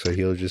back. So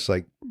he was just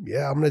like,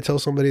 "Yeah, I'm gonna tell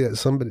somebody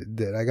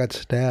that I got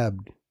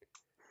stabbed.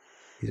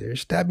 He's like,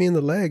 stab me in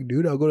the leg,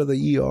 dude. I'll go to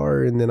the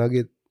ER, and then I'll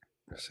get."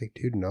 I was like,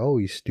 "Dude, no,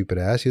 you stupid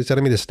ass." He was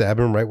telling me to stab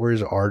him right where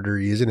his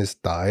artery is in his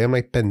thigh. I'm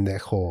like,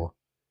 "Pendejo."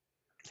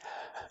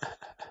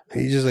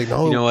 He's just like,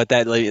 "No." You know what?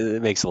 That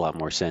makes a lot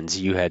more sense.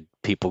 You had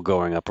people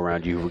growing up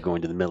around you who were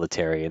going to the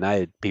military, and I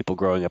had people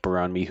growing up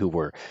around me who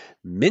were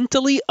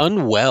mentally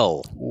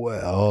unwell.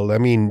 Well, I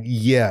mean,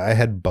 yeah, I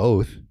had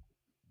both.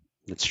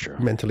 That's true.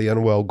 Mentally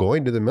unwell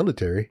going to the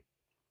military.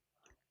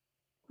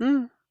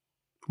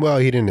 Well,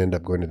 he didn't end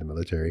up going to the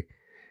military.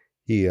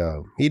 He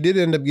did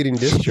end up getting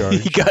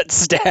discharged. He got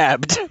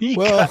stabbed. He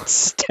got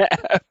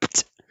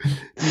stabbed.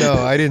 No,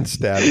 I didn't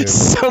stab him.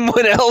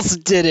 Someone else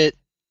did it.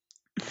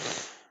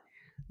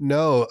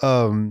 No,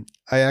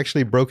 I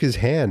actually broke his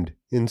hand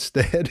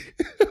instead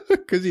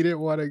because he didn't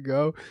want to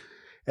go.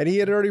 And he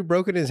had already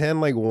broken his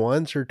hand like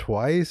once or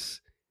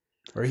twice,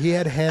 or he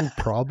had hand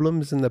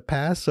problems in the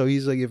past. So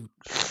he's like,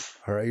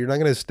 all right, you're not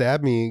going to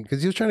stab me,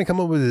 because he was trying to come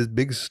up with this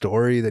big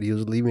story that he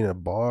was leaving a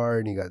bar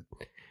and he got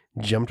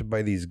jumped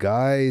by these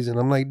guys. And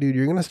I'm like, dude,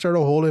 you're going to start a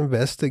whole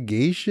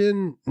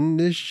investigation in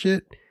this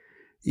shit?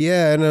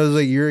 Yeah. And I was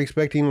like, you're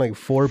expecting like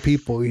 4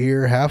 people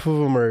here. Half of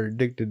them are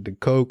addicted to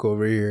coke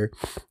over here.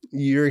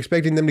 You're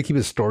expecting them to keep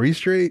a story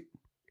straight?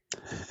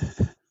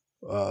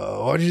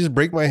 Why don't you just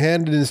break my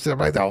hand and stuff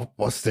like that? Oh,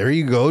 well, there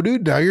you go,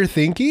 dude. Now you're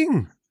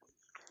thinking.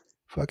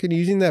 Fucking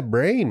using that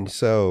brain.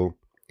 So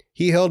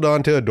he held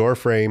on to a door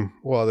frame.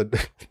 Well,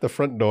 the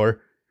front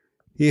door.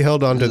 He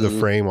held on to the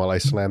frame while I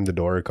slammed the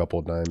door a couple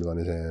of times on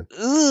his hand.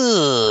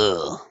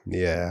 Ugh.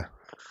 Yeah.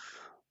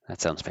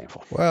 That sounds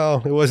painful.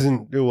 Well, it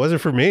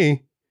wasn't for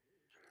me.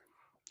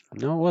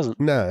 No, it wasn't.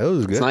 No, it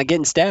was good. It's not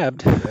getting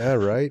stabbed. Yeah,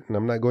 right. And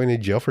I'm not going to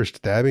jail for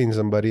stabbing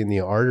somebody in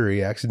the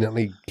artery,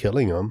 accidentally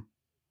killing them.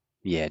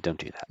 Yeah, don't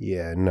do that.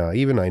 Yeah, no,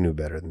 even I knew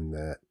better than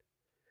that.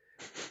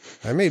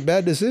 I made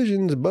bad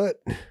decisions,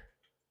 but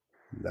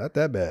not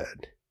that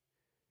bad.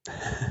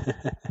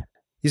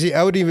 You see,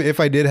 I would even, if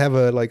I did have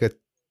a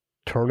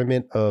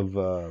tournament of,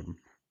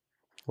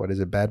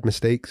 bad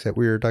mistakes that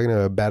we were talking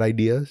about, bad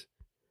ideas.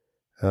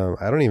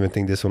 I don't even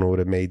think this one would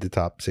have made the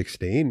top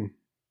 16.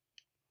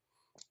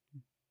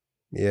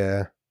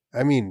 Yeah.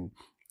 I mean,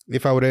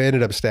 if I would have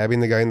ended up stabbing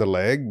the guy in the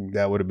leg,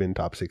 that would have been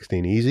top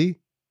 16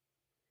 easy.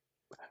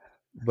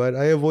 But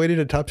I avoided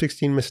a top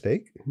 16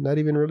 mistake, not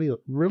even really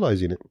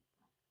realizing it.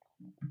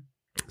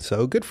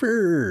 So good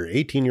for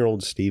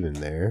 18-year-old Steven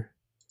there.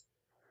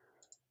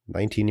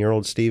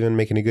 19-year-old Steven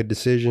making a good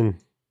decision.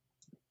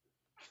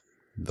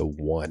 The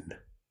one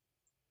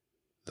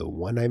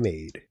I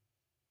made.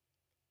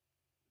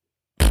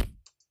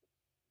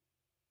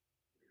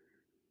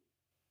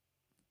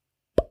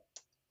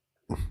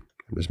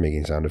 I'm just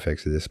making sound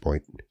effects at this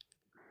point.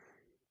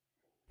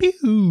 Pew.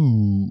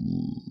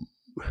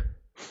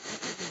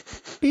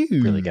 Pew.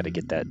 Really got to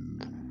get that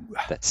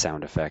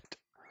sound effect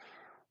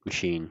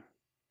machine.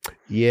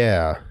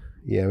 Yeah,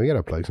 we got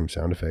to plug some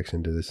sound effects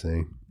into this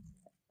thing.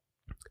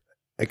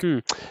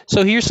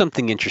 So here's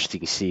something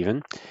interesting,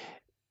 Steven.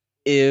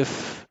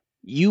 If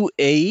you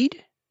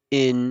aid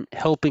in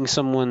helping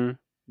someone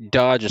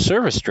dodge a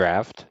service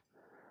draft,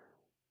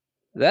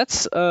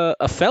 that's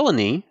a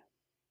felony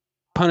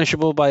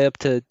punishable by up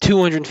to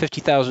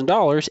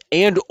 $250,000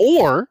 and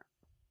or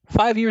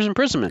 5 years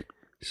imprisonment.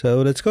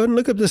 So let's go ahead and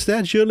look up the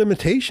statute of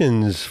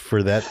limitations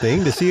for that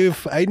thing to see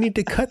if I need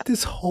to cut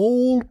this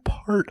whole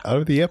part out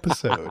of the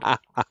episode.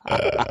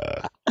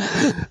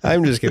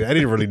 I'm just kidding. I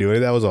didn't really do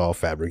it. That was all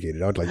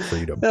fabricated. I would like for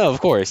you to. No,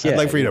 of course. Yeah. I'd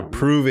like for you to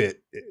prove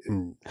it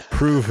and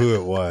prove who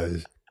it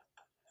was.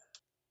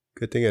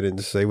 Good thing I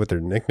didn't say what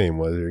their nickname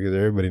was, because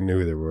everybody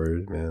knew who they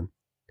were, man.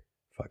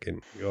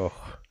 Fucking. Oh.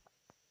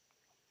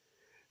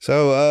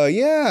 So,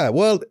 yeah.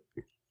 Well,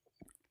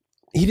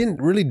 he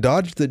didn't really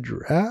dodge the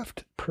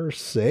draft per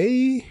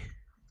se.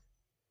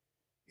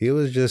 He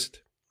was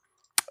just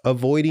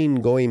avoiding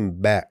going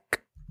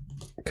back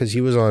because he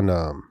was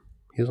on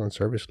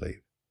service leave.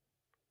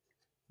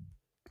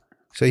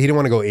 So he didn't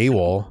want to go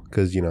AWOL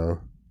because,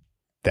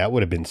 that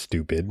would have been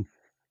stupid.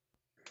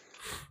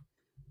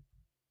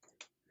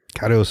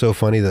 God, it was so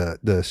funny.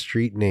 The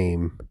street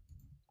name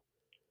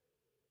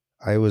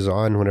I was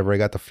on whenever I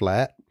got the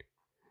flat,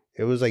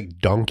 it was like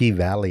Donkey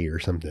Valley or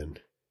something.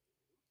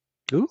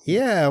 Ooh.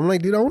 Yeah, I'm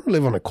like, dude, I want to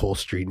live on a cool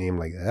street name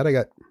like that. I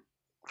got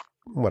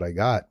what I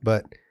got,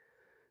 but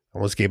I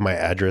almost gave my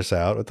address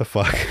out. What the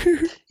fuck?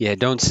 Yeah,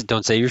 don't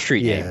say your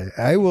street name.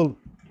 Yeah, I will.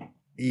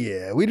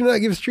 Yeah, we do not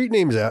give street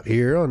names out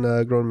here on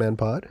Grown Man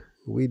Pod.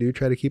 We do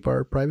try to keep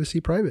our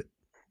privacy private.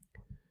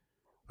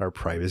 Our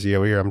privacy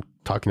over here. I'm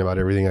talking about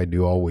everything I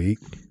do all week.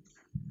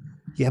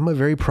 Yeah, I'm a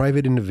very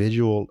private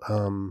individual.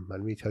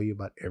 Let me tell you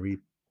about every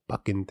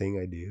fucking thing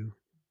I do.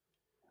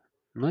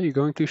 No, you're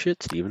going through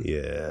shit, Steven.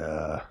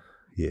 Yeah.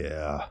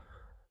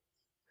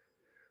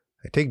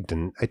 I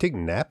take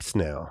naps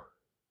now.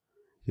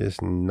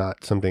 Just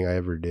not something I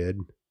ever did.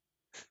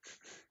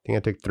 I think I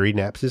took 3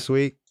 naps this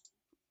week.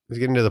 It's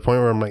getting to the point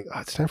where I'm like,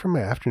 oh, it's time for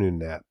my afternoon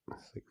nap.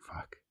 It's like,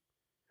 fuck.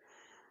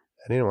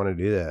 I didn't want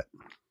to do that.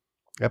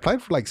 I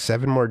applied for like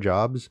 7 more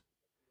jobs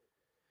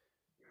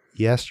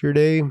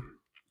yesterday.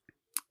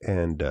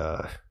 And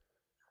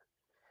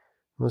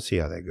we'll see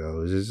how that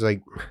goes. It's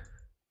like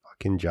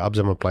fucking jobs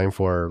I'm applying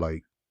for are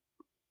like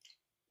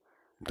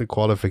the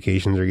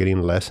qualifications are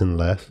getting less and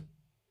less.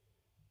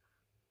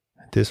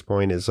 At this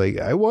point, it's like,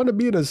 I want to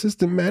be an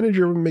assistant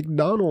manager of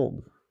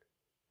McDonald's.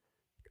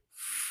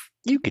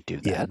 You could do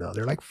that. Yeah, no,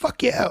 they're like,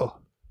 fuck yeah.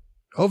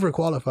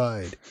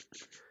 Overqualified.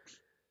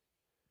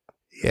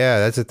 Yeah,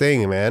 that's the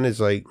thing, man. It's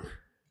like,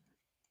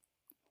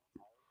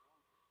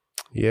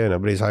 yeah,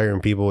 nobody's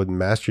hiring people with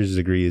master's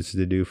degrees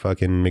to do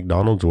fucking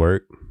McDonald's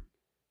work.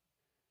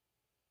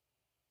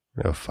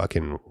 A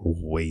fucking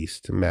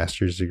waste. A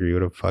master's degree.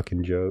 What a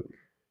fucking joke.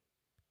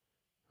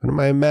 What am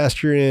I a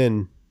master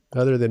in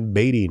other than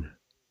baiting?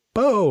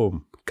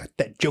 Boom. Got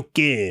that joke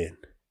in.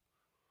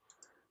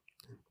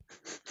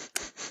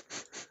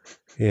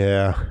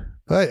 Yeah.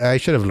 But I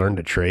should have learned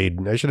a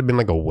trade. I should have been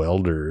like a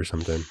welder or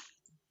something.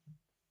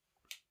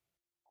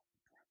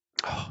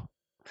 Oh,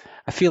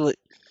 I feel it.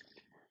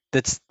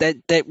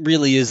 That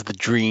really is the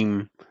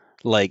dream,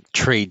 like,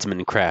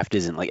 tradesman craft,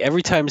 isn't like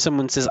every time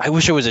someone says, I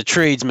wish I was a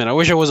tradesman, I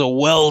wish I was a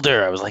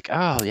welder, I was like,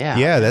 oh yeah.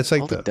 Yeah, that's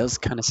like it does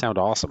kind of sound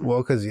awesome.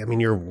 Well, because I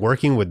mean, you're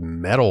working with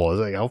metal. It's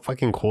like, how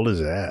fucking cool is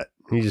that?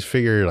 You just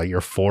figure like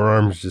your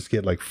forearms just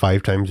get like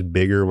 5 times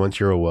bigger once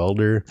you're a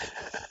welder.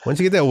 Once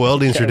you get that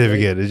welding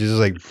certificate, it's just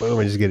like boom,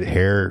 I just get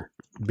hair,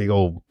 big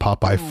old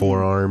Popeye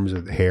forearms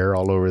with hair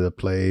all over the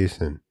place,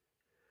 and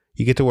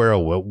you get to wear a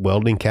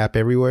welding cap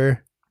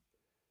everywhere.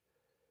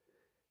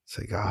 It's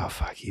like, oh,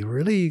 fuck,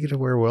 you get to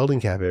wear a welding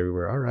cap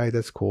everywhere. All right,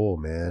 that's cool,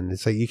 man.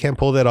 It's like, you can't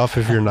pull that off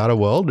if you're not a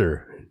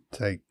welder. It's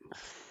like,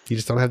 you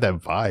just don't have that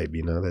vibe,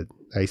 you know, that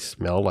I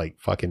smell like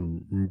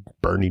fucking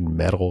burning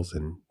metals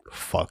and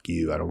fuck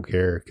you. I don't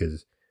care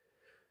because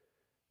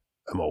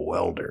I'm a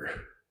welder.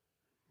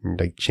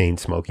 Like chain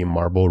smoking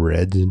Marlboro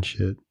Reds and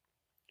shit.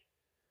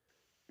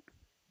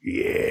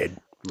 Yeah.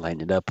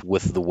 Line it up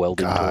with the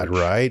welding God, torch.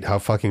 right? How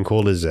fucking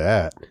cool is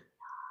that?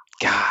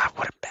 God,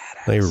 what a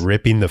badass. Like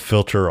ripping the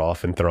filter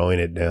off and throwing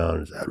it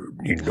down. I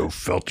don't need no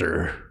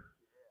filter.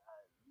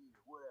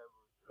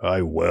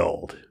 I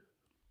weld.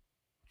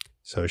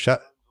 So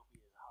shout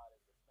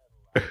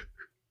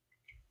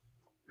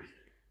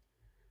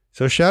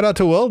out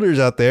to welders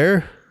out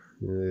there.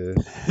 We're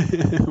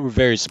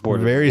very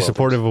supportive. Very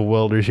supportive of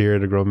welders here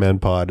at the Grown Man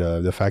Pod.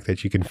 The fact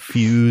that you can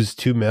fuse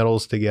 2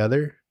 metals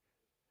together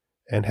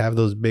and have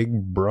those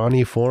big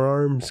brawny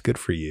forearms, good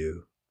for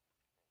you.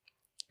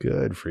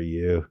 Good for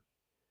you.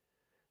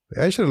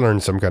 I should have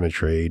learned some kind of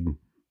trade.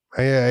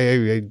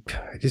 I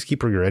just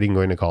keep regretting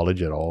going to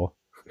college at all.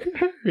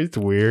 It's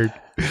weird.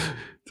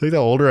 It's like the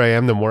older I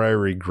am, the more I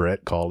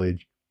regret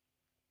college.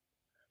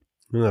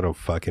 What a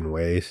fucking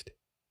waste.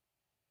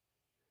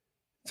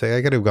 It's like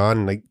I could have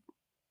gone like,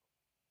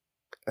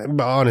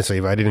 but honestly,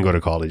 if I didn't go to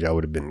college, I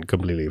would have been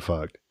completely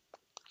fucked.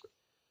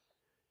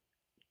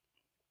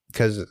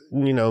 Because,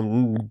 you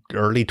know,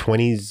 early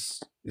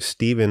 20s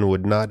Steven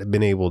would not have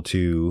been able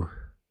to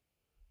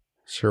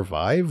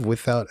survive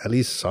without at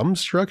least some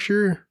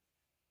structure.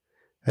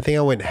 I think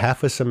I went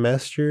half a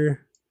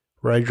semester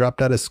where I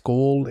dropped out of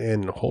school,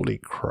 and holy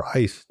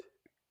Christ.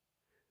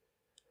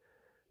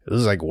 It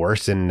was like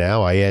worse than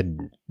now. I had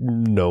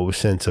no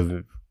sense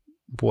of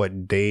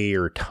what day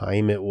or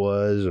time it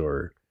was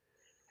or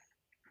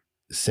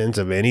sense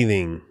of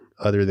anything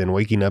other than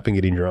waking up and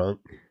getting drunk.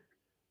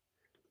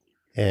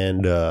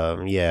 And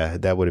yeah,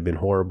 that would have been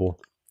horrible.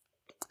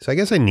 So I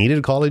guess I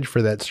needed college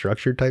for that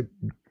structure type,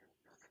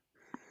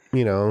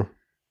 you know,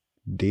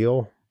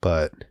 deal,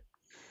 but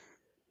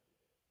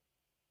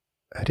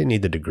I didn't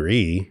need the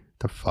degree.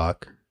 The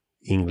fuck?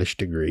 English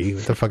degree.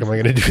 What the fuck am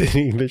I going to do with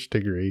an English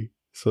degree?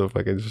 So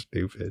fucking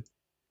stupid.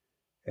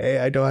 Hey,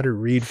 I know how to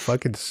read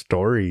fucking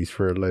stories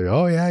for like,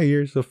 oh yeah,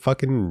 here's a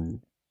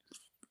fucking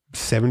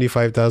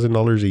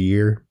 $75,000 a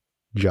year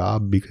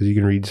job because you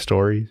can read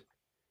stories.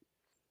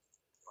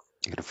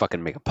 You're going to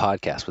fucking make a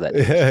podcast with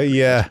that.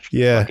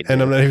 Yeah.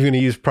 And I'm not even going to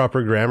use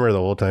proper grammar the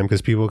whole time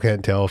because people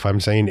can't tell if I'm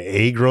saying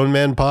a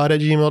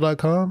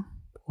grownmanpod@gmail.com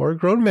or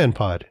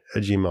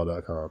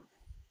grownmanpod@gmail.com.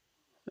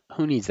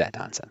 Who needs that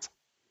nonsense?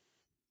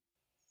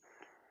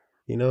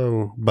 You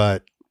know,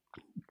 but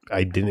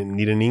I didn't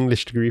need an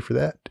English degree for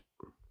that.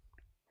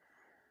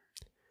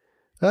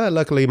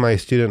 Luckily, my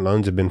student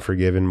loans have been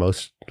forgiven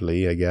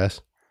mostly, I guess.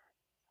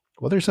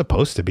 Well, they're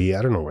supposed to be.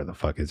 I don't know where the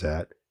fuck it's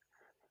at.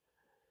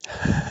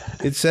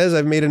 It says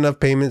I've made enough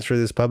payments for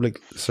this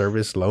public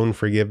service loan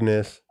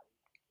forgiveness.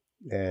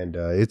 And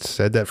it's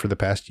said that for the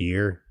past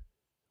year.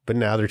 But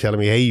now they're telling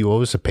me, hey, you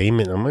owe us a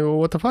payment. I'm like, well,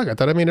 what the fuck? I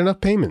thought I made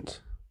enough payments.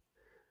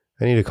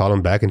 I need to call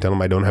them back and tell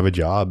them I don't have a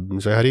job.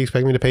 And so how do you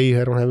expect me to pay you?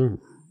 I don't have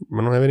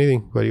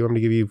anything. What, do you want me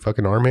to give you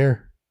fucking arm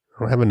hair? I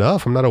don't have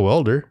enough. I'm not a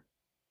welder.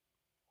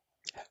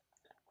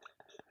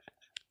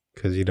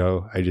 Because,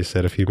 I just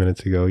said a few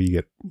minutes ago, you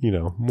get,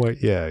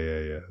 what? Yeah.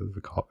 It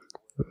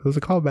was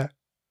a callback.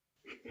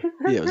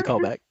 Yeah, it was a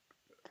callback.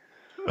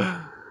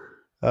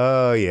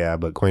 Oh, yeah,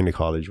 but going to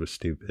college was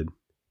stupid.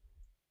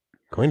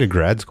 Going to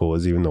grad school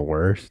was even the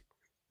worst.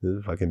 It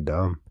was fucking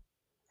dumb.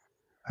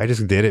 I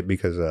just did it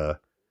because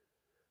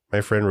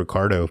my friend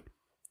Ricardo,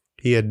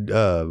 he had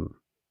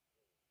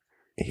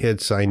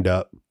signed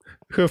up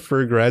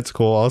for grad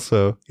school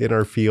also in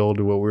our field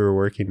what we were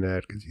working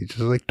at, because he's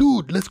just like,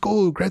 dude, let's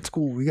go grad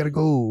school. We gotta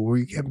go, or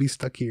you can't be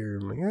stuck here.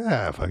 I'm like,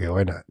 yeah, fuck it,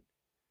 why not?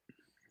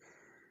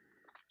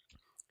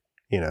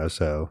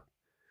 So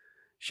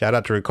shout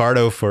out to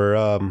Ricardo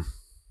for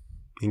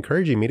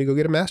encouraging me to go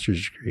get a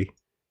master's degree.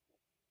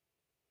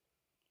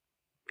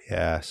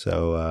 Yeah,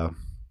 so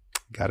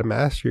got a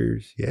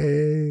master's.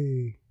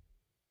 Yay.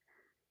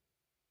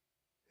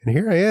 And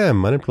here I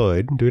am,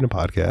 unemployed, doing a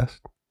podcast.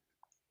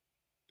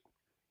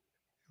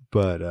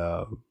 But,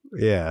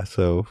 yeah,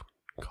 so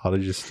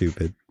college is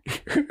stupid.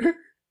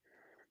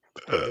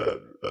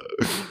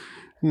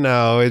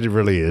 No, it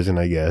really isn't,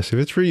 I guess. If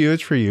it's for you,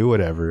 it's for you.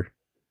 Whatever.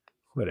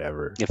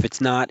 If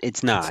it's not,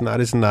 it's not.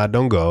 It's not.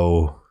 Don't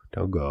go.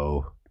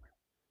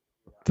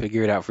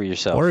 Figure it out for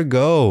yourself. Or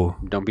go.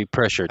 Don't be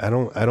pressured. I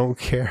don't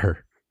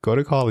care. Go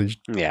to college.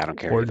 Yeah, I don't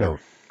care. Or either.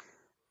 don't.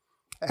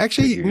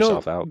 Actually, Figure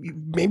yourself out.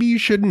 Maybe you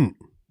shouldn't.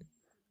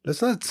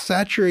 Let's not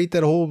saturate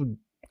that whole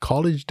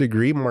college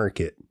degree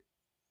market.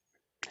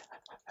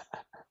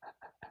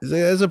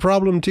 That's a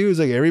problem too. It's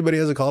like everybody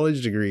has a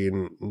college degree,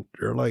 and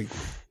you're like,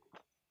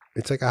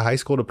 it's like a high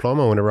school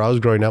diploma. Whenever I was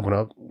growing up, when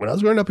I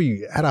was growing up,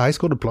 you had a high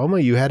school diploma.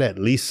 You had at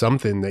least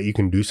something that you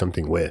can do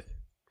something with.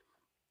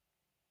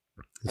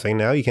 It's like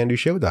now you can't do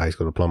shit with the high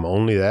school diploma.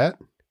 Only that.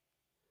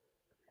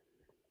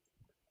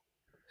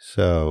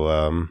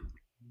 So,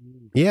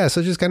 yeah,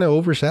 so it's just kind of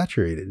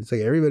oversaturated. It's like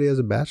everybody has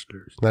a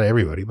bachelor's. Not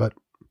everybody, but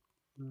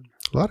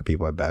a lot of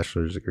people have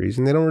bachelor's degrees,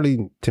 and they don't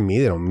really, to me,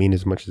 they don't mean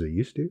as much as they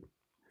used to.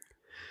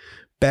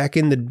 Back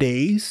in the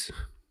days.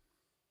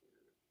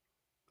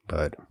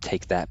 But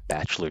take that,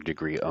 bachelor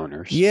degree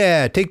owners.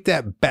 Yeah, take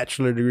that,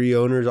 bachelor degree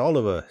owners, all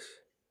of us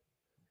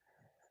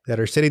that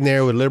are sitting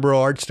there with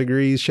liberal arts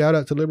degrees. Shout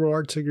out to liberal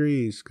arts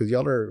degrees, because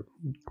y'all are...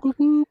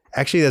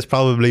 Actually, that's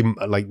probably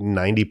like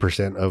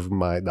 90% of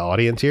the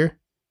audience here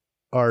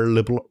are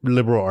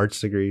liberal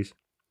arts degrees.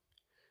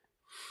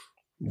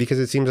 Because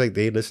it seems like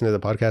they listen to the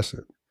podcast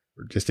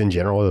just in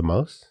general the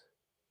most.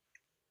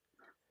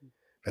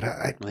 But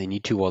well, they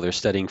need to while they're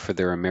studying for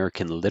their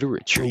American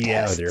literature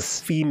tests. Their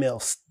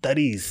female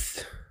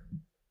studies.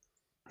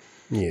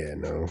 Yeah,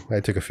 no.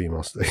 I took a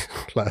female studies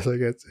class. I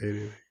can't say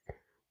anything.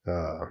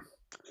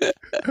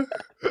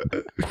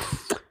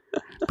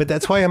 But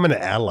that's why I'm an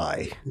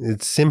ally.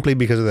 It's simply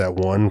because of that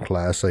one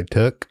class I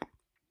took.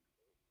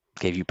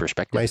 Gave you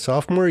perspective. My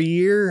sophomore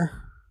year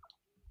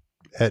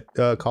at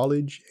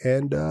college,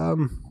 and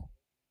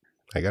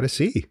I got a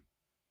C.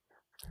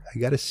 I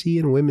got a C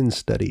in women's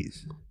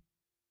studies.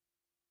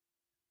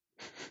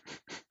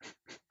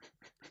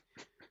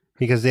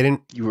 Because they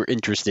didn't... You were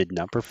interested,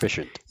 not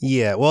proficient.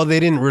 Yeah, well, they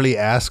didn't really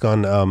ask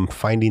on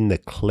finding the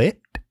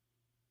clit,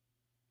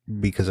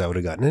 because I would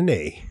have gotten an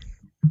A.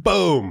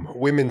 Boom!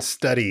 Women's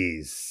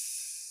studies.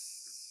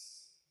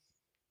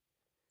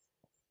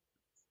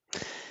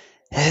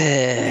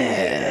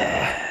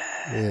 Yeah.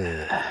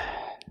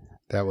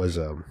 That was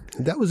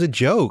a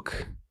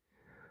joke.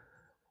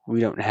 We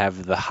don't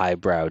have the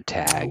highbrow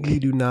tag. We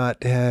do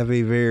not have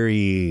a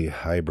very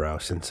highbrow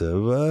sense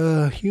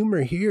of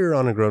humor here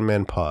on a Grown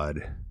Man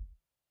Pod.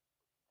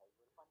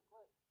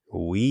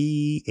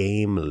 We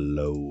aim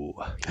low.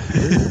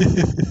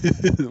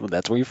 Well,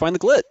 that's where you find the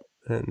clit.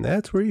 And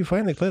that's where you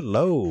find the clit,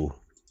 low.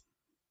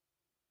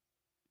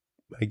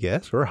 I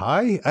guess. Or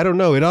high. I don't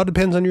know. It all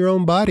depends on your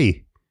own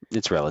body.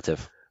 It's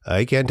relative.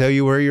 I can't tell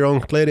you where your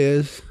own clit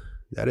is.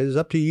 That is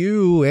up to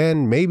you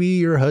and maybe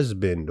your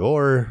husband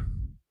or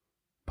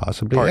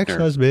possibly partner.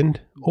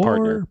 Ex-husband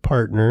or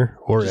partner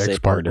or Just say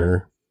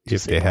ex-partner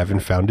if they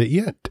haven't found it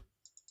yet.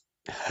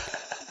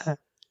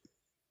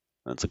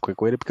 That's a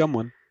quick way to become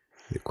one.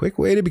 The quick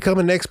way to become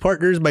an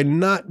ex-partner is by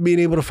not being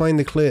able to find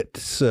the clit.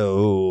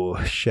 So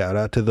shout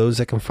out to those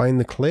that can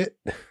find the clit.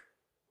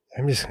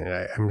 I'm just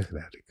gonna have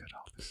to cut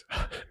all this.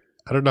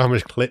 I don't know how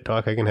much clit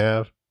talk I can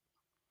have.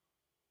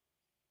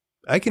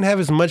 I can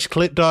have as much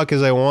clit talk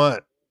as I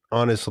want.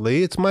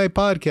 Honestly, it's my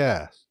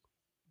podcast.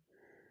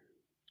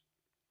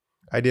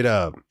 I did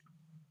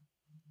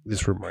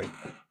this for my,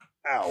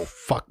 ow,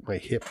 fuck, my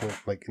hip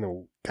went like,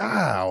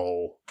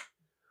 ow.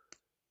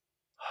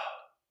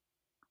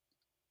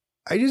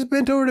 I just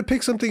bent over to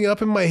pick something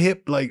up and my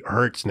hip like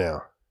hurts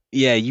now.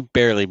 Yeah, you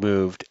barely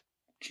moved.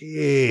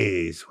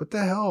 Jeez, what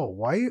the hell?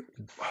 Why?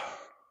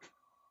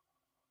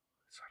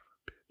 Son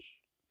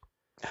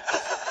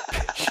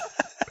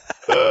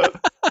of a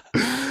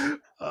bitch.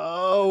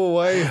 Oh,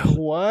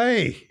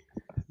 why?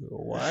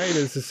 Why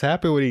does this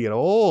happen when you get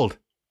old?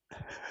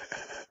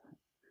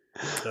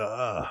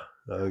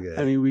 Okay.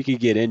 I mean, we could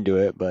get into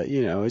it, but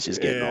it's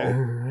just getting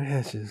old.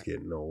 It's just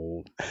getting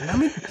old.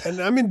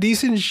 And I'm in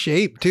decent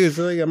shape too. It's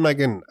like I'm like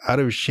an out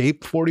of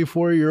shape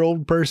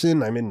 44-year-old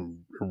person. I'm in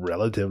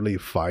relatively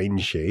fine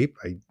shape.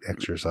 I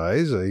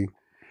exercise.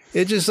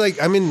 It's just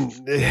like I'm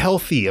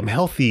healthy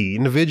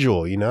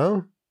individual, you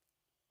know?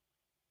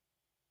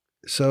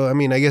 So I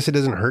mean, I guess it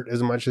doesn't hurt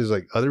as much as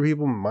like other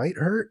people might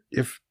hurt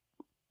if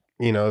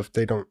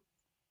they don't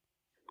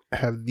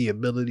have the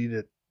ability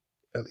to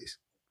at least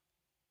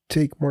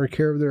take more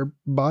care of their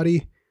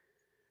body.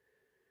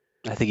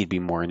 I think it'd be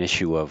more an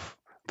issue of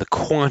the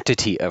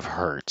quantity of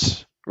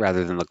hurts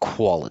rather than the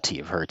quality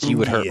of hurts. You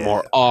would hurt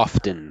more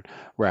often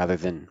rather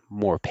than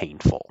more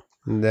painful.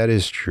 That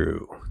is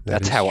true.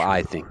 That's how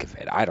I think of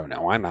it. I don't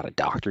know. I'm not a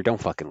doctor. Don't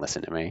fucking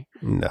listen to me.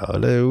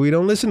 No, we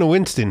don't listen to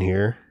Winston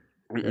here.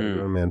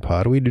 Man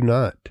Pod, we do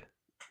not.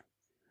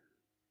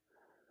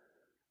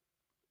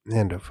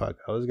 And fuck,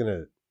 I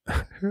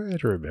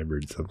had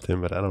remembered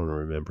something, but I don't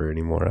remember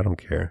anymore. I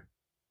don't care.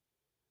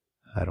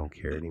 I don't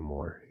care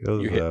anymore.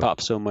 You hit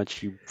pop so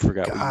much you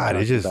forgot what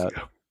you were talking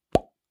about.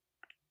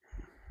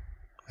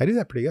 I do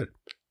that pretty good.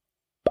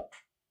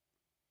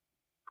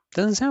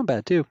 Doesn't sound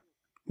bad, too.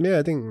 Yeah,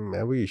 I think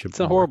we should. It's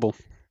not horrible.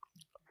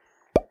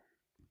 I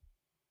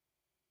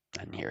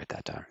didn't hear it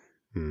that time.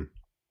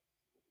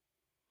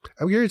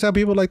 I'm curious how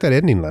people like that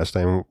ending last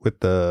time with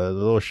the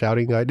little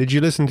shouting guy. Did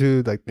you listen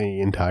to like the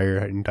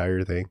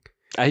entire thing?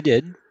 I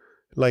did.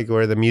 Like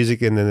where the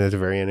music and then at the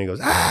very end it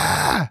goes,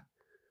 ah!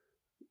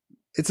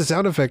 It's a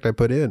sound effect I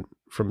put in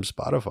from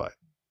Spotify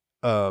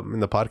in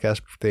the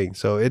podcast thing.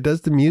 So it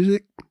does the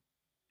music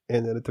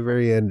and then at the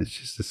very end it's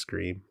just a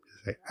scream.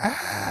 It's like,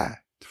 ah!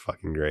 It's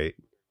fucking great.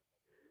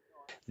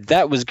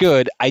 That was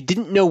good. I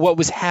didn't know what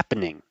was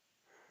happening.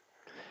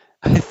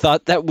 I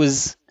thought that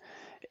was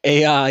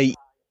AI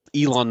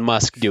Elon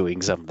Musk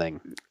doing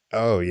something.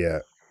 Oh, yeah.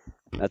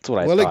 That's what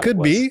I thought. Well, it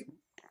could be.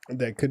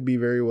 That could be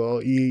very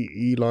well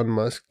Elon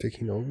Musk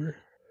taking over.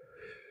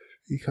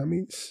 He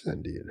Cummings,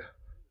 indeed.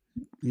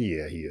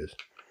 Yeah, he is.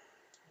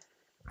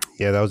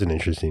 Yeah, that was an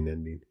interesting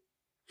ending.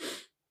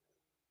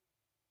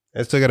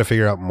 I still got to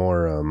figure out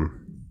more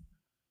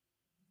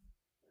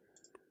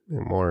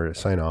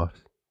sign-offs.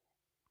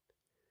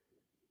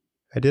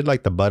 I did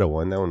like the Buddha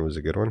one. That one was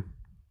a good one.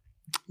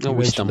 No,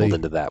 we stumbled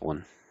into that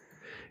one.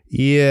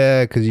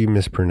 Yeah, because you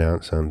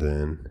mispronounced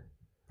something.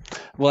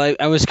 Well,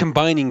 I was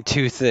combining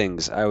two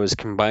things. I was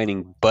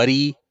combining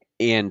buddy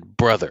and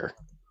brother.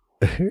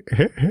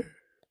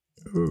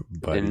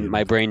 And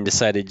my brain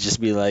decided to just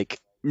be like,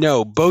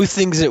 no, both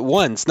things at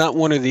once, not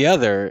one or the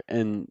other.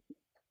 And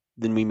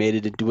then we made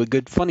it into a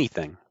good, funny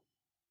thing.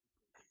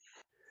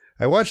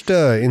 I watched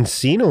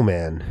Encino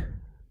Man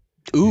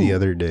the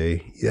other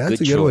day. Yeah, that's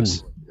a good one.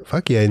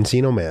 Fuck yeah,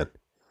 Encino Man.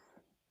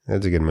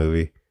 That's a good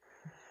movie.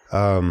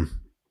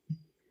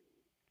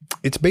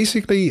 It's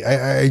basically,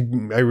 I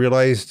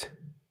realized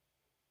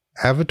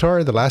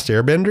Avatar, The Last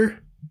Airbender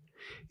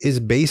is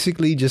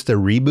basically just a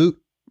reboot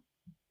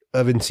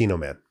of Encino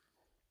Man.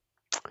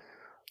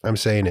 I'm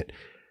saying it.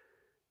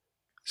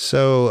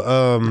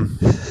 So,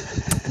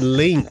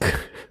 Link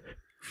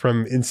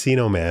from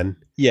Encino Man.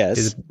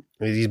 Yes.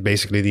 He's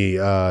basically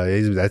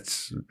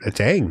that's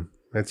Aang.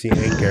 That's the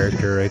Aang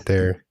character right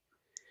there.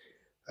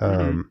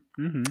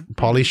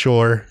 Pauly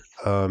Shore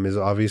is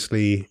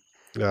obviously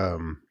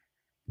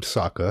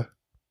Sokka,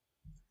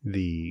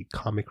 the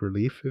comic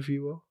relief, if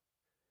you will.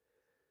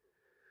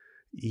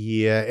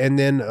 Yeah, and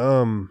then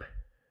what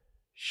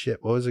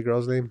was the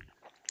girl's name?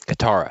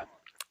 Katara.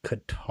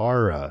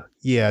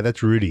 Yeah,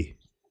 that's Rudy.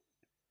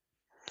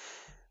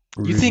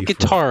 You think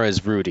Katara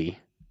is Rudy?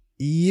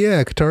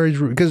 Yeah, Katara is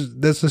Rudy because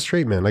that's the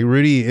straight man. Like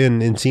Rudy in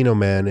Encino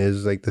Man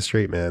is like the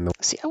straight man.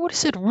 See, I would have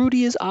said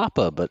Rudy is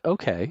Appa, but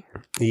okay.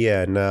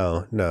 Yeah,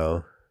 no,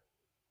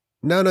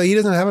 he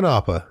doesn't have an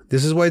Appa.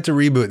 This is why it's a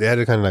reboot. They had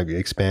to kind of like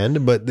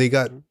expand, but they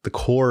got the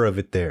core of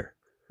it there.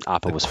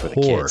 Appa was for the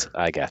kids.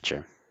 I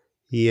gotcha.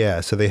 Yeah,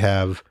 so they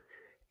have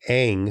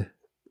Aang,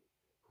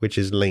 which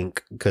is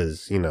Link,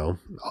 because,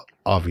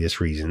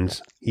 obvious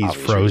reasons. He's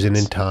frozen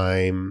in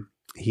time.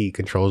 He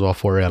controls all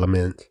four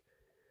elements.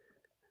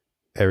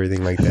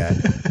 Everything like that.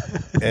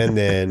 And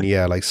then,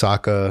 yeah, like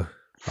Sokka,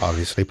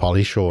 obviously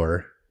Pauly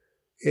Shore.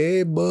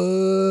 Hey,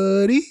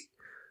 buddy.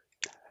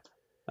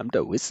 I'm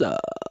the whistle.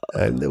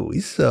 I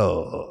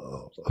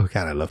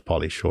kind of love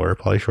Pauly Shore.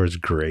 Pauly Shore's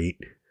great.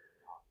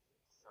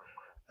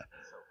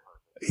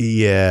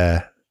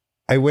 Yeah.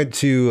 I went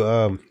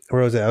to,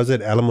 where was it? I was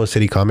at Alamo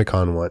City Comic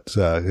Con once,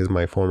 because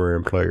my former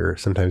employer,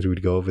 sometimes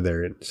we'd go over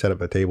there and set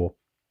up a table.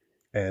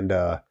 And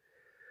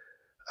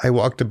I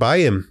walked by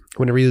him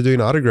whenever he was doing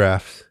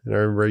autographs. And I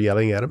remember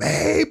yelling at him,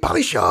 hey,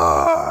 Pauly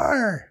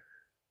Shore!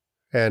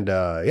 And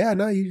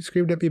he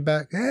screamed at me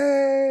back,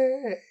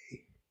 hey!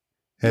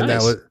 And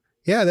nice. That was...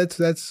 Yeah,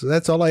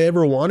 that's all I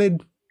ever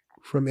wanted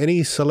from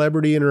any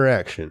celebrity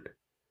interaction.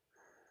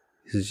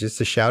 Is just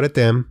to shout at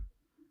them,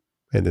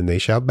 and then they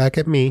shout back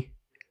at me,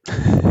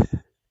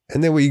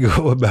 and then we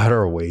go about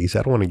our ways.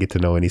 I don't want to get to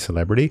know any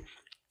celebrity,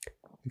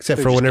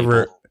 except for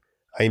whenever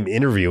I'm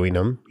interviewing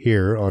them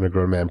here on a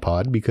Grown Man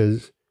Pod,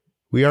 because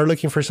we are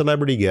looking for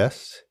celebrity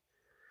guests.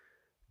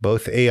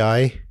 both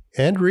AI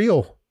and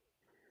real.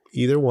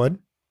 Either one.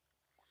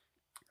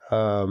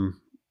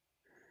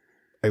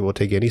 I will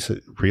take any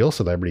real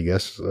celebrity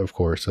guest, of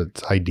course.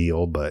 It's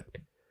ideal, but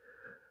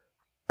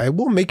I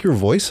will make your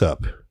voice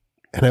up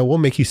and I will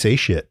make you say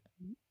shit.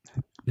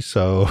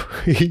 So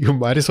you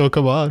might as well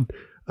come on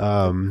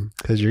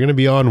because you're going to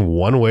be on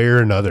one way or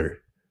another.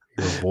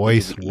 Your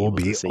voice will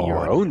be say on.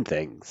 Your own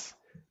things.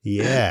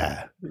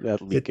 Yeah.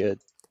 That'll be good.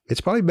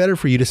 It's probably better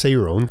for you to say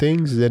your own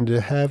things than to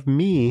have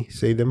me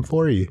say them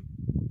for you.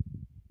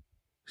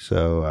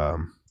 So,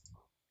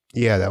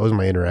 yeah, that was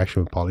my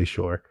interaction with Pauly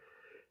Shore.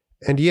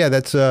 And yeah,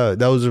 that's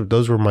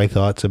those were my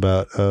thoughts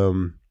about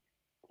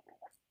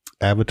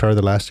Avatar: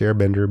 The Last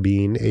Airbender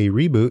being a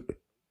reboot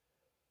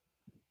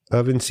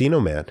of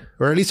Encino Man,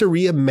 or at least a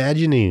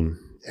reimagining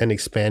and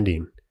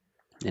expanding.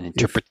 An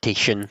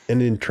interpretation.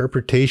 An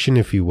interpretation,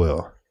 if you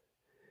will.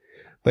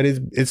 But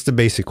it's the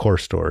basic core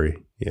story.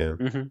 Yeah.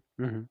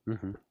 Mm-hmm, mm-hmm,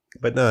 mm-hmm.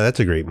 But no, that's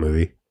a great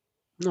movie.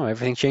 No,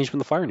 everything changed when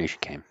the Fire Nation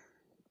came.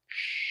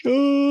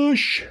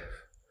 Shush.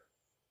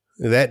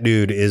 That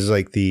dude is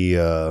like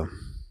the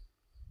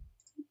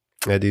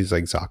that dude's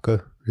like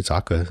Zaka, not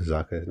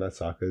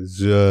Zaka.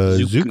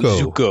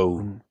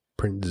 Zuko.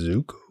 Prince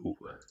Zuko.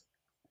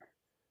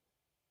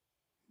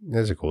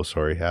 That's a cool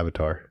story.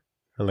 Avatar.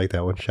 I like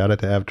that one. Shout out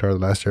to Avatar: The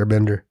Last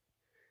Airbender.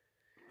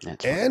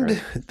 That's and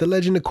right. The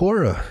Legend of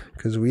Korra,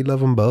 because we love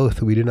them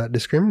both. We do not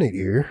discriminate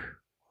here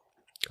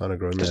on a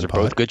Grown Man They're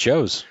Pod. both good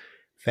shows.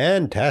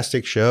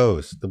 Fantastic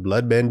shows. The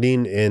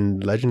bloodbending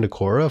in Legend of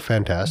Korra,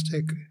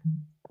 fantastic.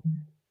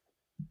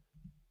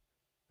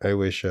 I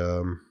wish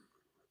I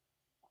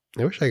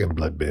could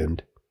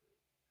bloodbend.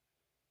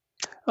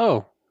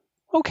 Oh,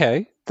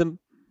 okay. The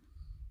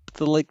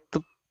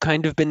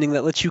kind of bending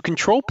that lets you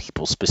control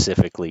people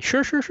specifically.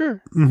 Sure.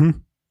 Mm-hmm.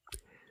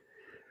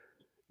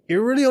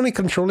 You're really only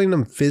controlling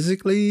them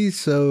physically,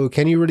 so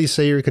can you really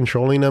say you're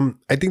controlling them?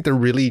 I think the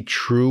really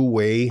true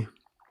way,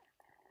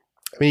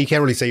 I mean, you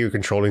can't really say you're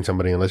controlling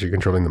somebody unless you're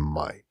controlling the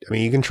mind. I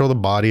mean, you control the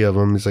body of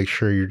them. It's like,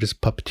 sure, you're just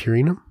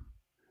puppeteering them.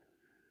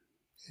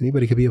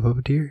 Anybody could be a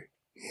puppeteer.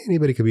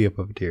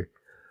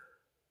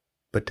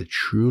 But to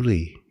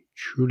truly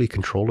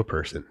control a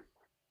person,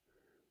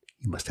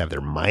 you must have their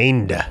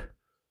mind.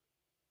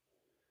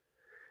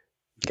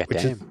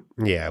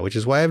 Which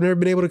is why I've never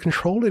been able to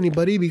control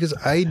anybody, because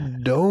I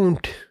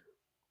don't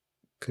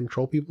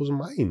control people's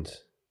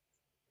minds.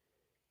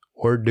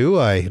 Or do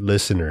I,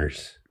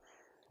 listeners,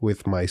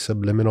 with my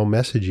subliminal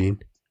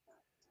messaging?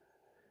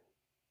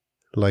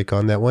 Like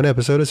on that one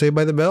episode of Saved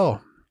by the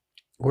Bell,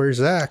 where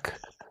Zach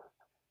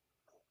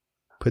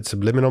put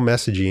subliminal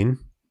messaging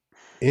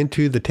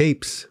into the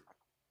tapes,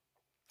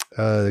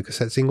 the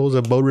cassette singles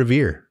of Beau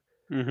Revere.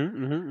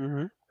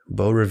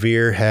 Beau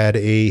Revere had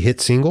a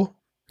hit single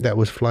that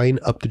was flying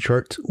up the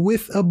charts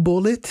with a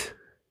bullet.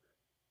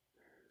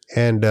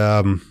 And,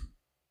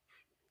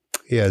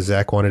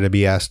 Zach wanted to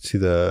be asked to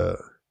the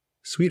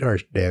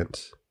Sweetheart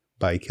Dance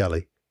by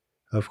Kelly,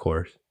 of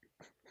course.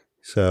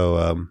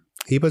 So,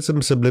 he put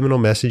some subliminal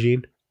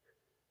messaging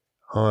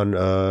on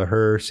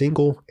her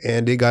single,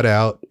 and it got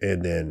out.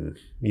 And then,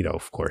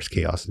 of course,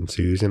 chaos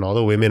ensues, and all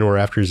the women were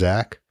after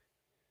Zach.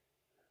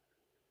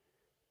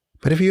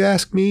 But if you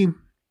ask me,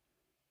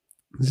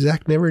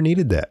 Zach never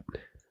needed that.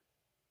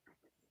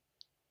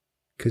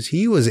 Because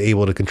he was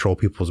able to control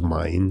people's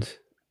minds,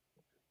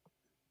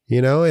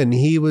 and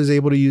he was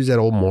able to use that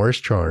old Morris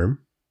charm,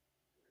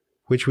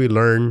 which we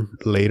learn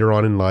later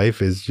on in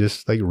life is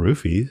just like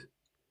roofies.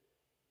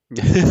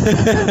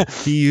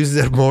 He used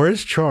that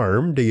Morris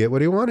charm to get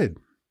what he wanted.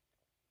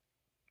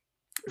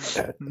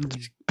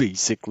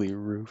 Basically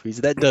roofies.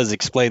 That does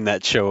explain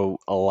that show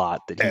a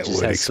lot. That he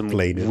just has some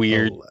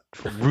weird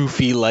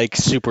roofie-like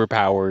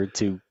superpower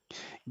to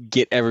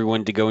get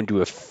everyone to go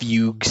into a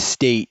fugue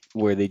state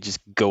where they just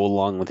go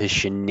along with his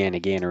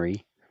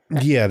shenaniganery.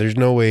 Yeah, there's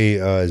no way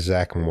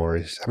Zach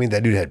Morris. I mean,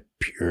 that dude had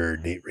pure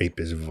date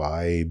rapist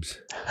vibes.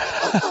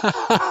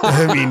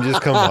 I mean,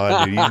 just come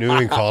on, dude. You knew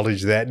in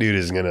college that dude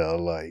is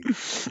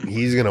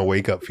he's gonna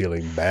wake up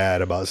feeling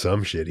bad about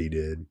some shit he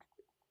did.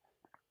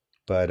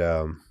 But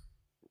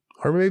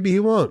or maybe he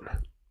won't.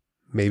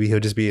 Maybe he'll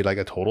just be like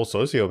a total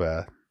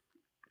sociopath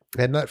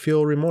and not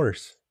feel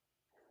remorse.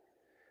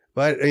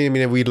 But I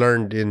mean, we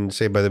learned in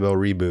Saved by the Bell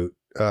reboot,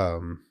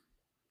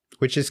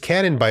 which is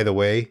canon, by the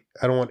way.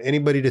 I don't want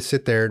anybody to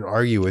sit there and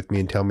argue with me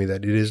and tell me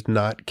that it is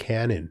not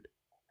canon.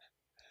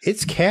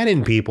 It's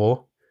canon,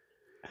 people.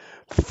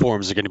 The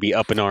forums are going to be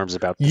up in arms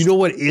about this. You know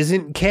what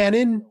isn't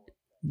canon?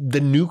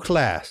 The new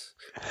class.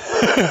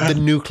 The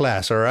new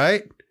class, all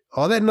right?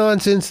 All that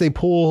nonsense they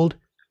pulled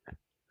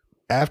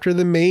after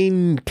the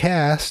main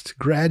cast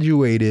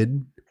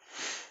graduated.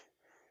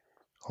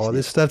 All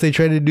this stuff they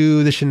tried to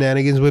do, the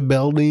shenanigans with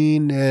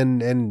Belding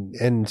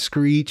and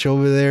Screech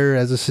over there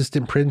as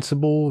assistant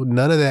principal,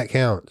 none of that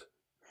counts.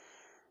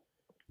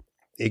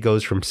 It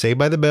goes from Saved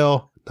by the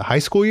Bell, the high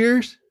school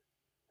years.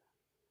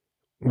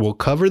 We'll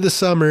cover the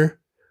summer.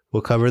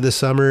 We'll cover the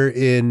summer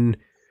in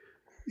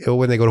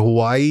when they go to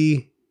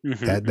Hawaii.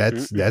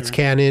 That's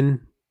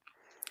canon.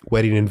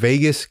 Wedding in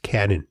Vegas,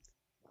 canon.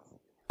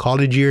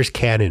 College years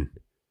canon.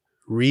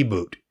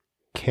 Reboot.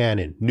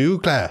 Canon. New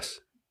class.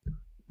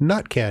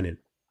 Not canon.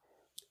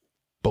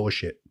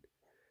 Bullshit.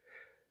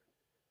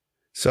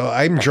 So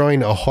I'm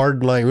drawing a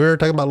hard line. We were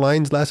talking about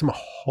lines last time.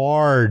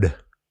 Hard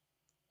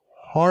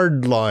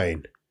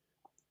line.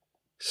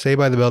 Saved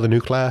by the Bell, the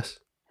new class,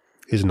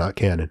 is not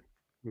canon.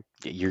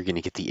 You're going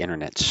to get the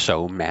internet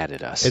so mad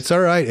at us. It's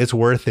all right. It's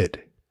worth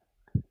it.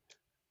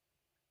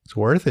 It's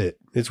worth it.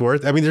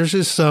 I mean,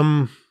 there's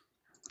some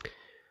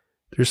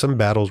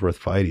battles worth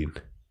fighting.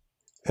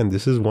 And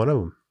this is one of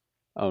them.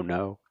 Oh,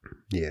 no.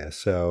 Yeah.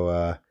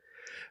 So,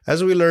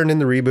 as we learned in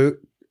the reboot,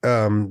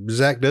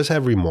 Zach does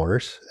have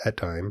remorse at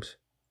times.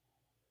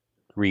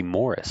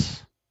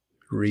 Remorse.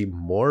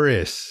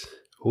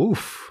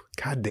 Oof.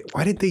 God,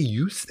 why did they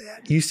use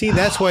that? You see,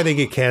 that's why they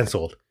get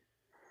canceled.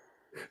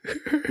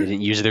 They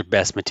didn't use their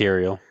best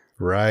material.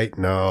 Right?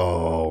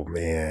 No,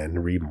 man.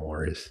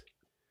 Remorse.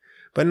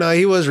 But no,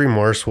 he was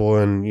remorseful,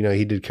 and,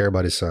 he did care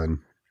about his son.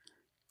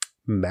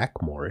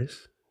 Mac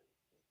Morris,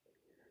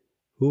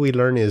 who we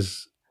learn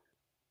is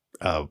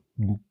a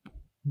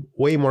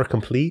way more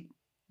complete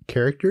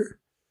character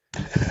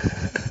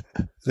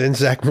than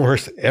Zach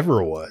Morris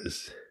ever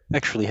was.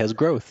 Actually has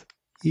growth.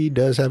 He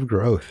does have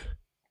growth.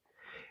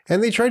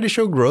 And they tried to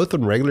show growth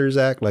on regular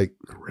Zach. They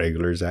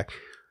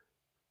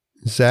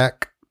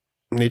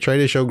tried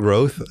to show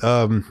growth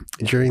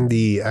during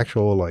the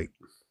actual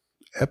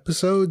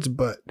episodes,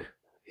 but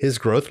his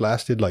growth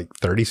lasted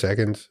 30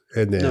 seconds.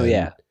 And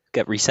then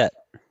got reset.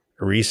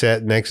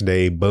 Reset next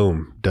day,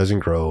 boom, doesn't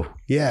grow.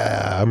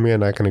 Yeah, I'm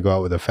not going to go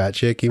out with a fat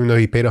chick, even though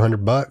he paid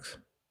 $100.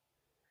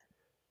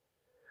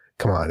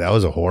 Come on, that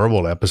was a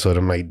horrible episode.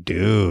 I'm like,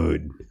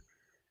 dude.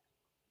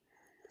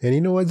 And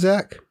you know what,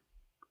 Zach?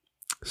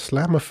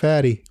 Slam a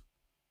fatty.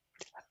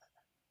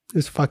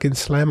 Just fucking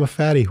slam a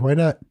fatty. Why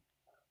not?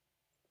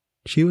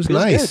 She was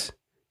nice.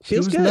 She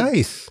was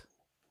nice.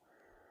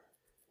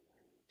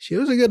 She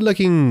was a good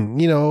looking,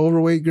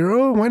 overweight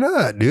girl. Why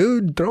not,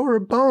 dude? Throw her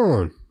a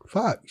bone.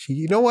 Fuck.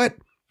 You know what?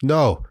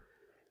 No.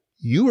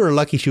 You were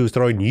lucky she was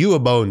throwing you a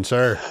bone,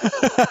 sir.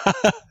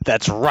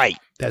 That's right.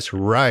 That's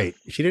right.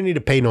 She didn't need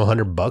to pay no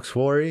 $100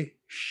 for it.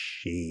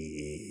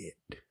 Shit.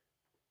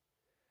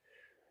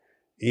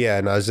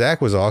 Yeah, no, Zach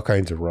was all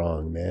kinds of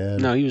wrong, man.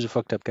 No, he was a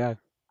fucked up guy.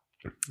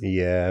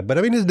 Yeah, but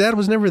I mean, his dad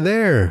was never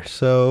there,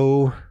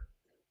 so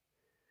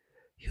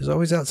he was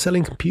always out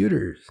selling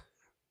computers.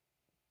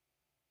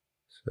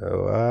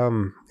 So,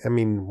 I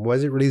mean,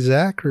 was it really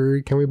Zach,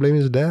 or can we blame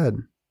his dad?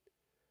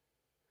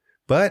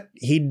 But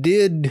he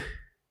did,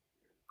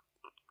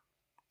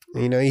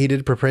 he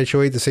did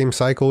perpetuate the same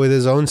cycle with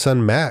his own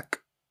son, Mac.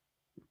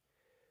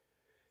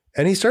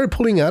 And he started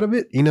pulling out of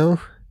it,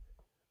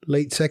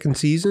 late second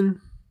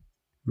season.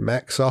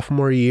 Mac's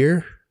sophomore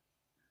year.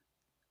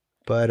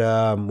 But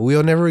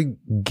we'll never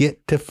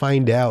get to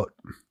find out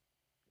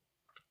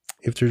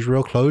if there's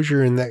real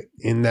closure in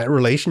that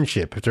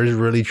relationship, if there's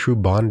really true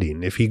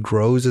bonding, if he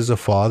grows as a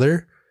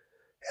father,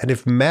 and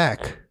if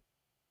Mac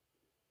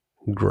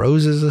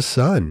grows as a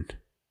son.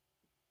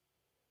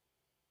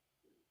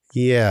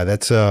 Yeah,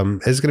 it's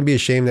going to be a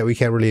shame that we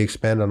can't really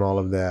expand on all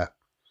of that.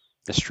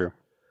 That's true.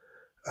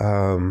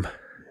 And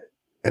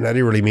I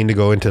didn't really mean to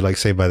go into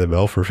Saved by the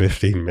Bell for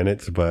 15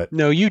 minutes, but...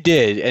 No, you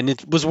did, and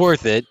it was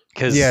worth it.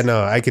 Yeah,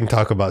 no, I can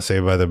talk about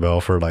Saved by the Bell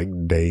for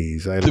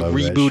days. I love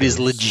the reboot is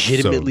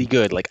legitimately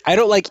good. I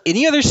don't like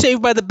any other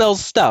Saved by the Bell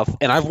stuff,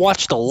 and I've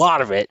watched a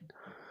lot of it.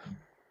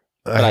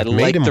 But I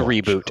like the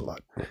reboot.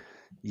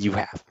 You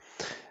have.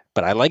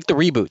 But I like the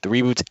reboot. The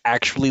reboot's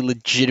actually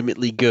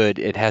legitimately good.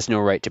 It has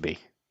no right to be.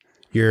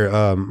 Your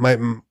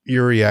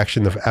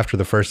reaction after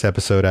the first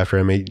episode, after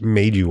I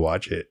made you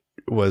watch it,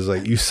 was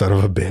you son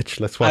of a bitch.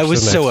 Let's watch. I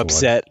was so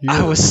upset.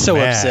 I was so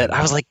mad. upset.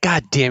 I was like,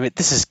 God damn it,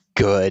 this is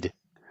good.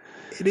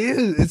 It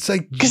is. It's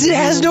because it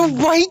has no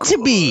right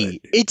to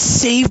be. It's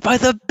Saved by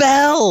the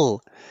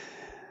Bell.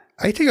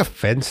 I take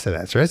offense to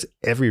that. So it has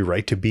every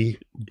right to be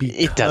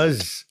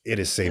because it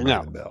is Saved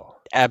by the Bell.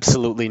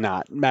 Absolutely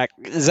not.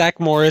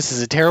 Zach Morris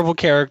is a terrible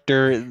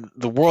character.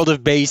 The world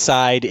of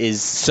Bayside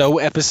is so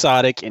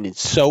episodic and it's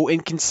so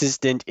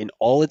inconsistent in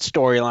all its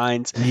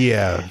storylines.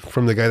 Yeah,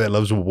 from the guy that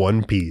loves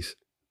One Piece.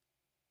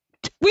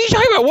 What are you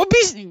talking about? One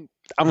Piece?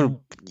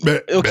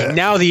 Okay,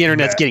 now the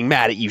internet's getting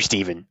mad at you,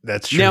 Steven.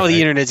 That's true. Now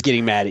the internet's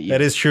getting mad at you.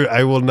 That is true.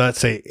 I will not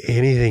say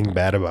anything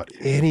bad about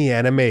any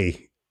anime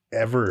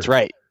ever. That's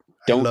right.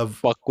 Don't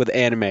fuck with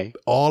anime.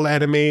 All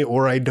anime,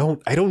 or I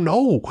don't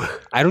know.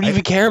 I don't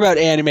even care about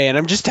anime, and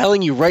I'm just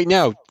telling you right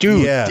now,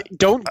 dude,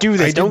 don't do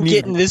this. Don't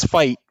get in this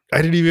fight.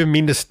 I didn't even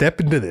mean to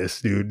step into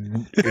this,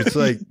 dude. It's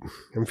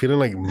I'm feeling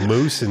like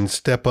Moose in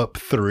Step Up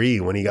 3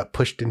 when he got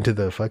pushed into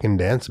the fucking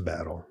dance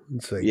battle.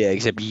 It's yeah,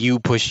 except you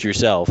pushed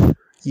yourself.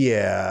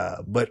 Yeah,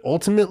 but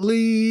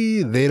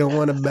ultimately, they don't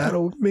want to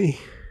battle with me.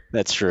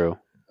 That's true.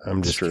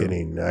 I'm just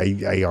kidding.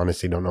 I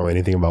honestly don't know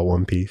anything about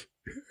One Piece.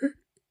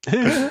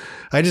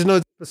 I just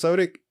know it's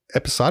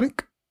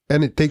episodic,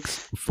 and it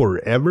takes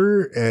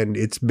forever, and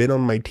it's been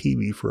on my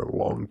TV for a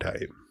long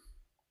time.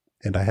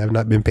 And I have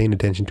not been paying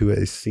attention to it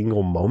a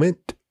single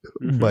moment,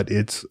 but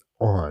it's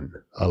on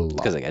a lot.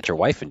 Because I got your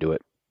wife into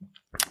it.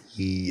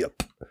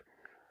 Yep.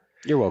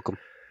 You're welcome.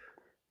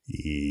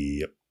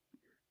 Yep.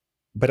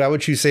 But I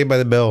would choose Saved by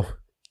the Bell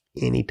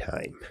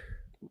anytime.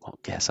 Well,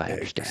 yes, I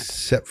understand.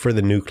 Except for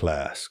the new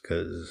class,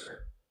 because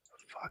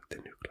fuck the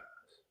new class.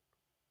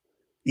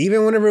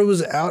 Even whenever it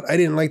was out, I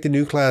didn't like the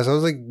new class. I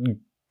was like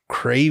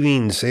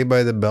craving Saved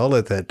by the Bell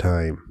at that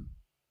time.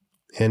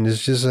 And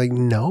it's just like,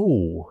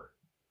 no.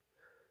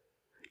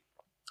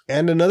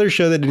 And another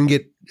show that didn't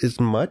get as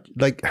much,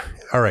 like,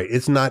 all right,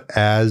 it's not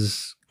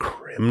as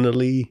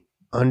criminally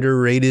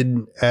underrated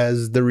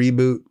as the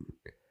reboot.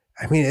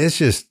 I mean, it's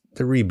just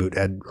the reboot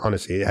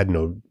it had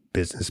no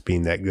business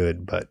being that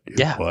good, but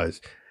it was.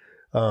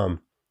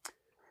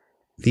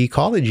 The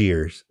college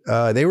years,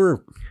 they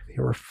were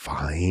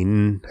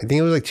fine. I think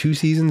it was like 2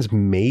 seasons,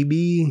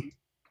 maybe.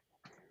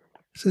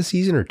 It's a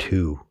season or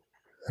 2.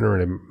 I don't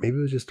remember. Maybe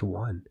it was just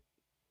 1.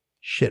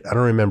 Shit, I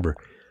don't remember.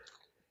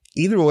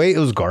 Either way, it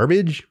was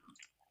garbage,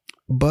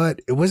 but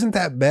it wasn't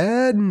that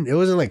bad. It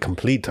wasn't like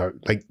complete, all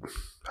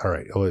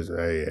right, it was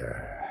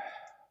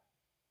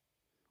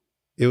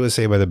it was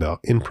Saved by the Bell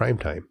in prime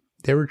time.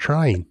 They were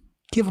trying.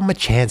 Give them a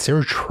chance. They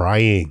were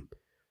trying.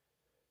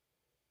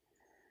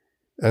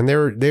 And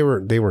they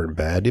weren't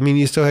bad. I mean,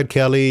 you still had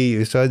Kelly,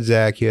 you still had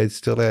Zach,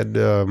 still had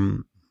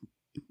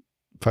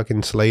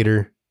fucking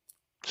Slater.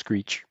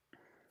 Screech.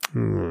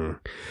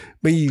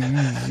 But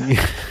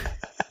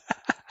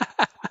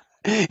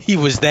he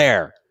was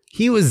there.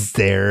 He was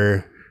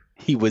there.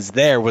 He was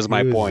there was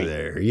my point.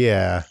 There.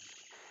 Yeah.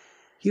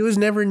 He was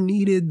never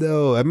needed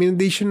though. I mean,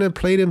 they shouldn't have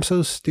played him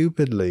so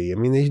stupidly. I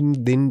mean,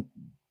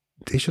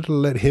 they should have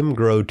let him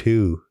grow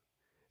too.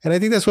 And I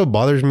think that's what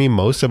bothers me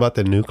most about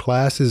the new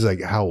class is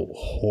like how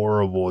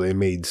horrible they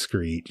made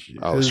Screech.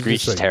 Oh,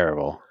 Screech is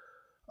terrible.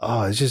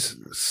 Oh, it's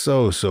just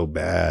so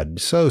bad.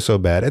 So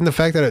bad. And the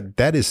fact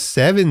that is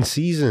 7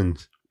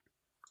 seasons.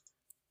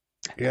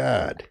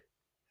 God.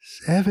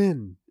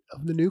 7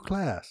 of the new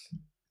class.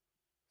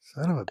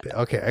 Son of a bitch.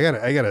 Okay,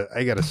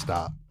 I gotta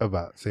stop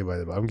about Saved by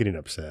the Bell. I'm getting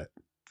upset.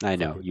 I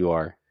know, you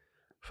are.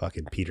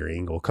 Fucking Peter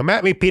Engel. Come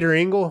at me, Peter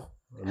Engel.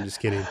 I'm just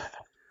kidding.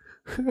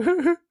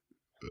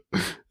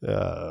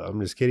 I'm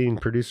just kidding.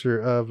 Producer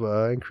of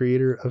and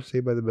creator of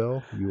Saved by the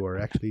Bell. You are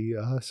actually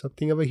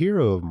something of a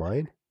hero of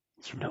mine.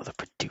 You know the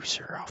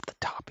producer off the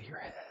top of your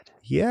head.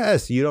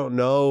 Yes, you don't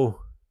know.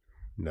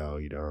 No,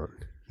 you don't.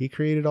 He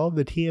created all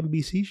the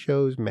TMBC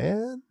shows,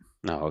 man.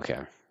 No, okay.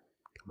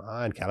 Come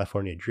on,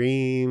 California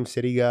Dream,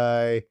 City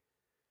Guy.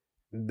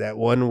 That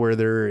one where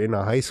they're in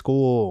a high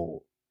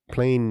school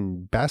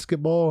playing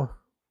basketball.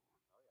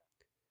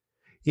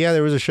 Yeah,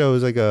 there was a show.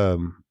 It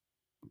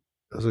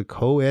was a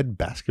co-ed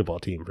basketball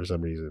team for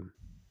some reason.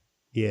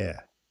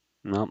 Yeah.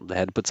 Well, they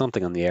had to put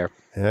something on the air.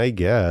 I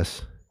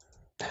guess.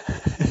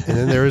 And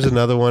then there was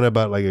another one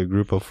about like a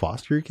group of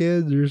foster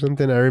kids or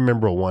something. I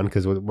remember one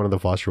because one of the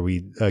foster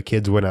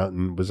kids went out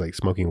and was like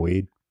smoking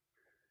weed.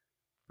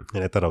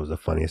 And I thought it was the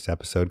funniest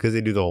episode because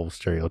they do the whole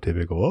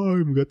stereotypical, oh,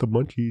 I've got the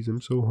munchies, I'm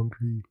so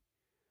hungry.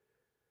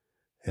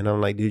 And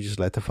I'm like, dude, just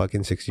let the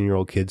fucking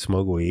 16-year-old kid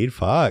smoke weed.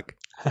 Fuck.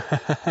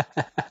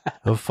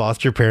 The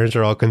foster parents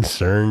are all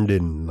concerned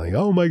and like,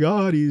 oh my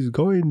God, he's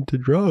going to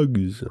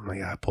drugs. I'm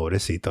like, ah,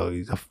 pobrecito.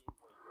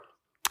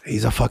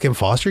 He's a fucking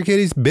foster kid.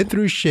 He's been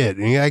through shit.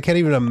 And I can't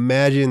even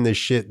imagine the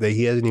shit that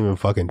he hasn't even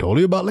fucking told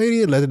you about,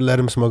 lady. Let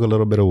him smoke a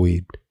little bit of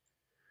weed.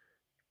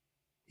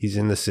 He's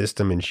in the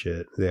system and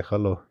shit.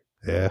 Déjalo.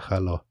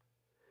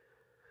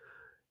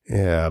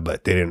 Yeah,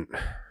 but they didn't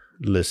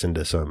listen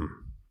to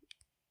some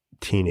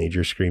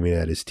teenager screaming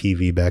at his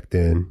TV back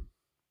then.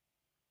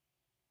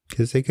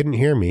 Because they couldn't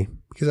hear me.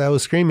 Because I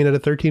was screaming at a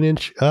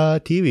 13-inch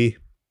TV.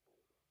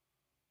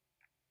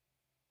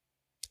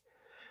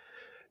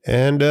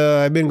 And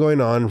I've been going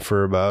on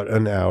for about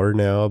an hour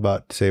now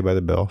about Saved by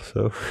the Bell.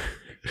 So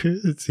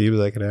it seems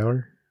like an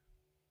hour.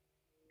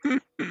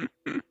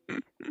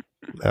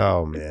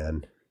 Oh,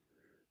 man.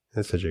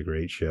 That's such a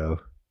great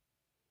show.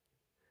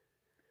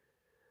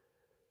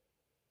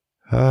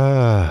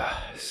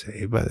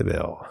 Saved by the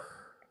Bell.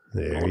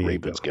 There you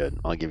go. Reboot's good.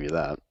 I'll give you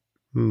that.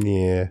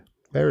 Yeah,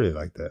 I really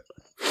like that.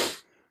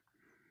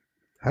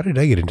 How did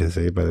I get into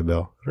Saved by the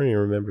Bell? I don't even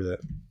remember that.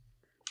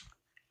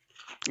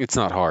 It's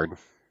not hard.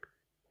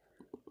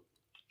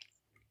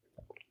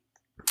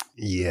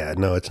 Yeah,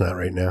 no, it's not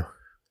right now.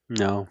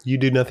 No. You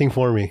do nothing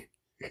for me.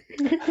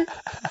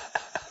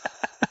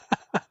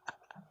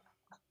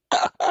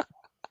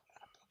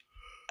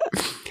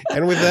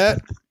 And with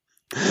that,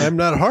 I'm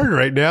not hard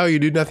right now. You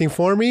do nothing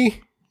for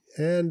me.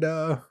 And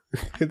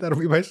that'll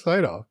be my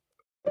sign off.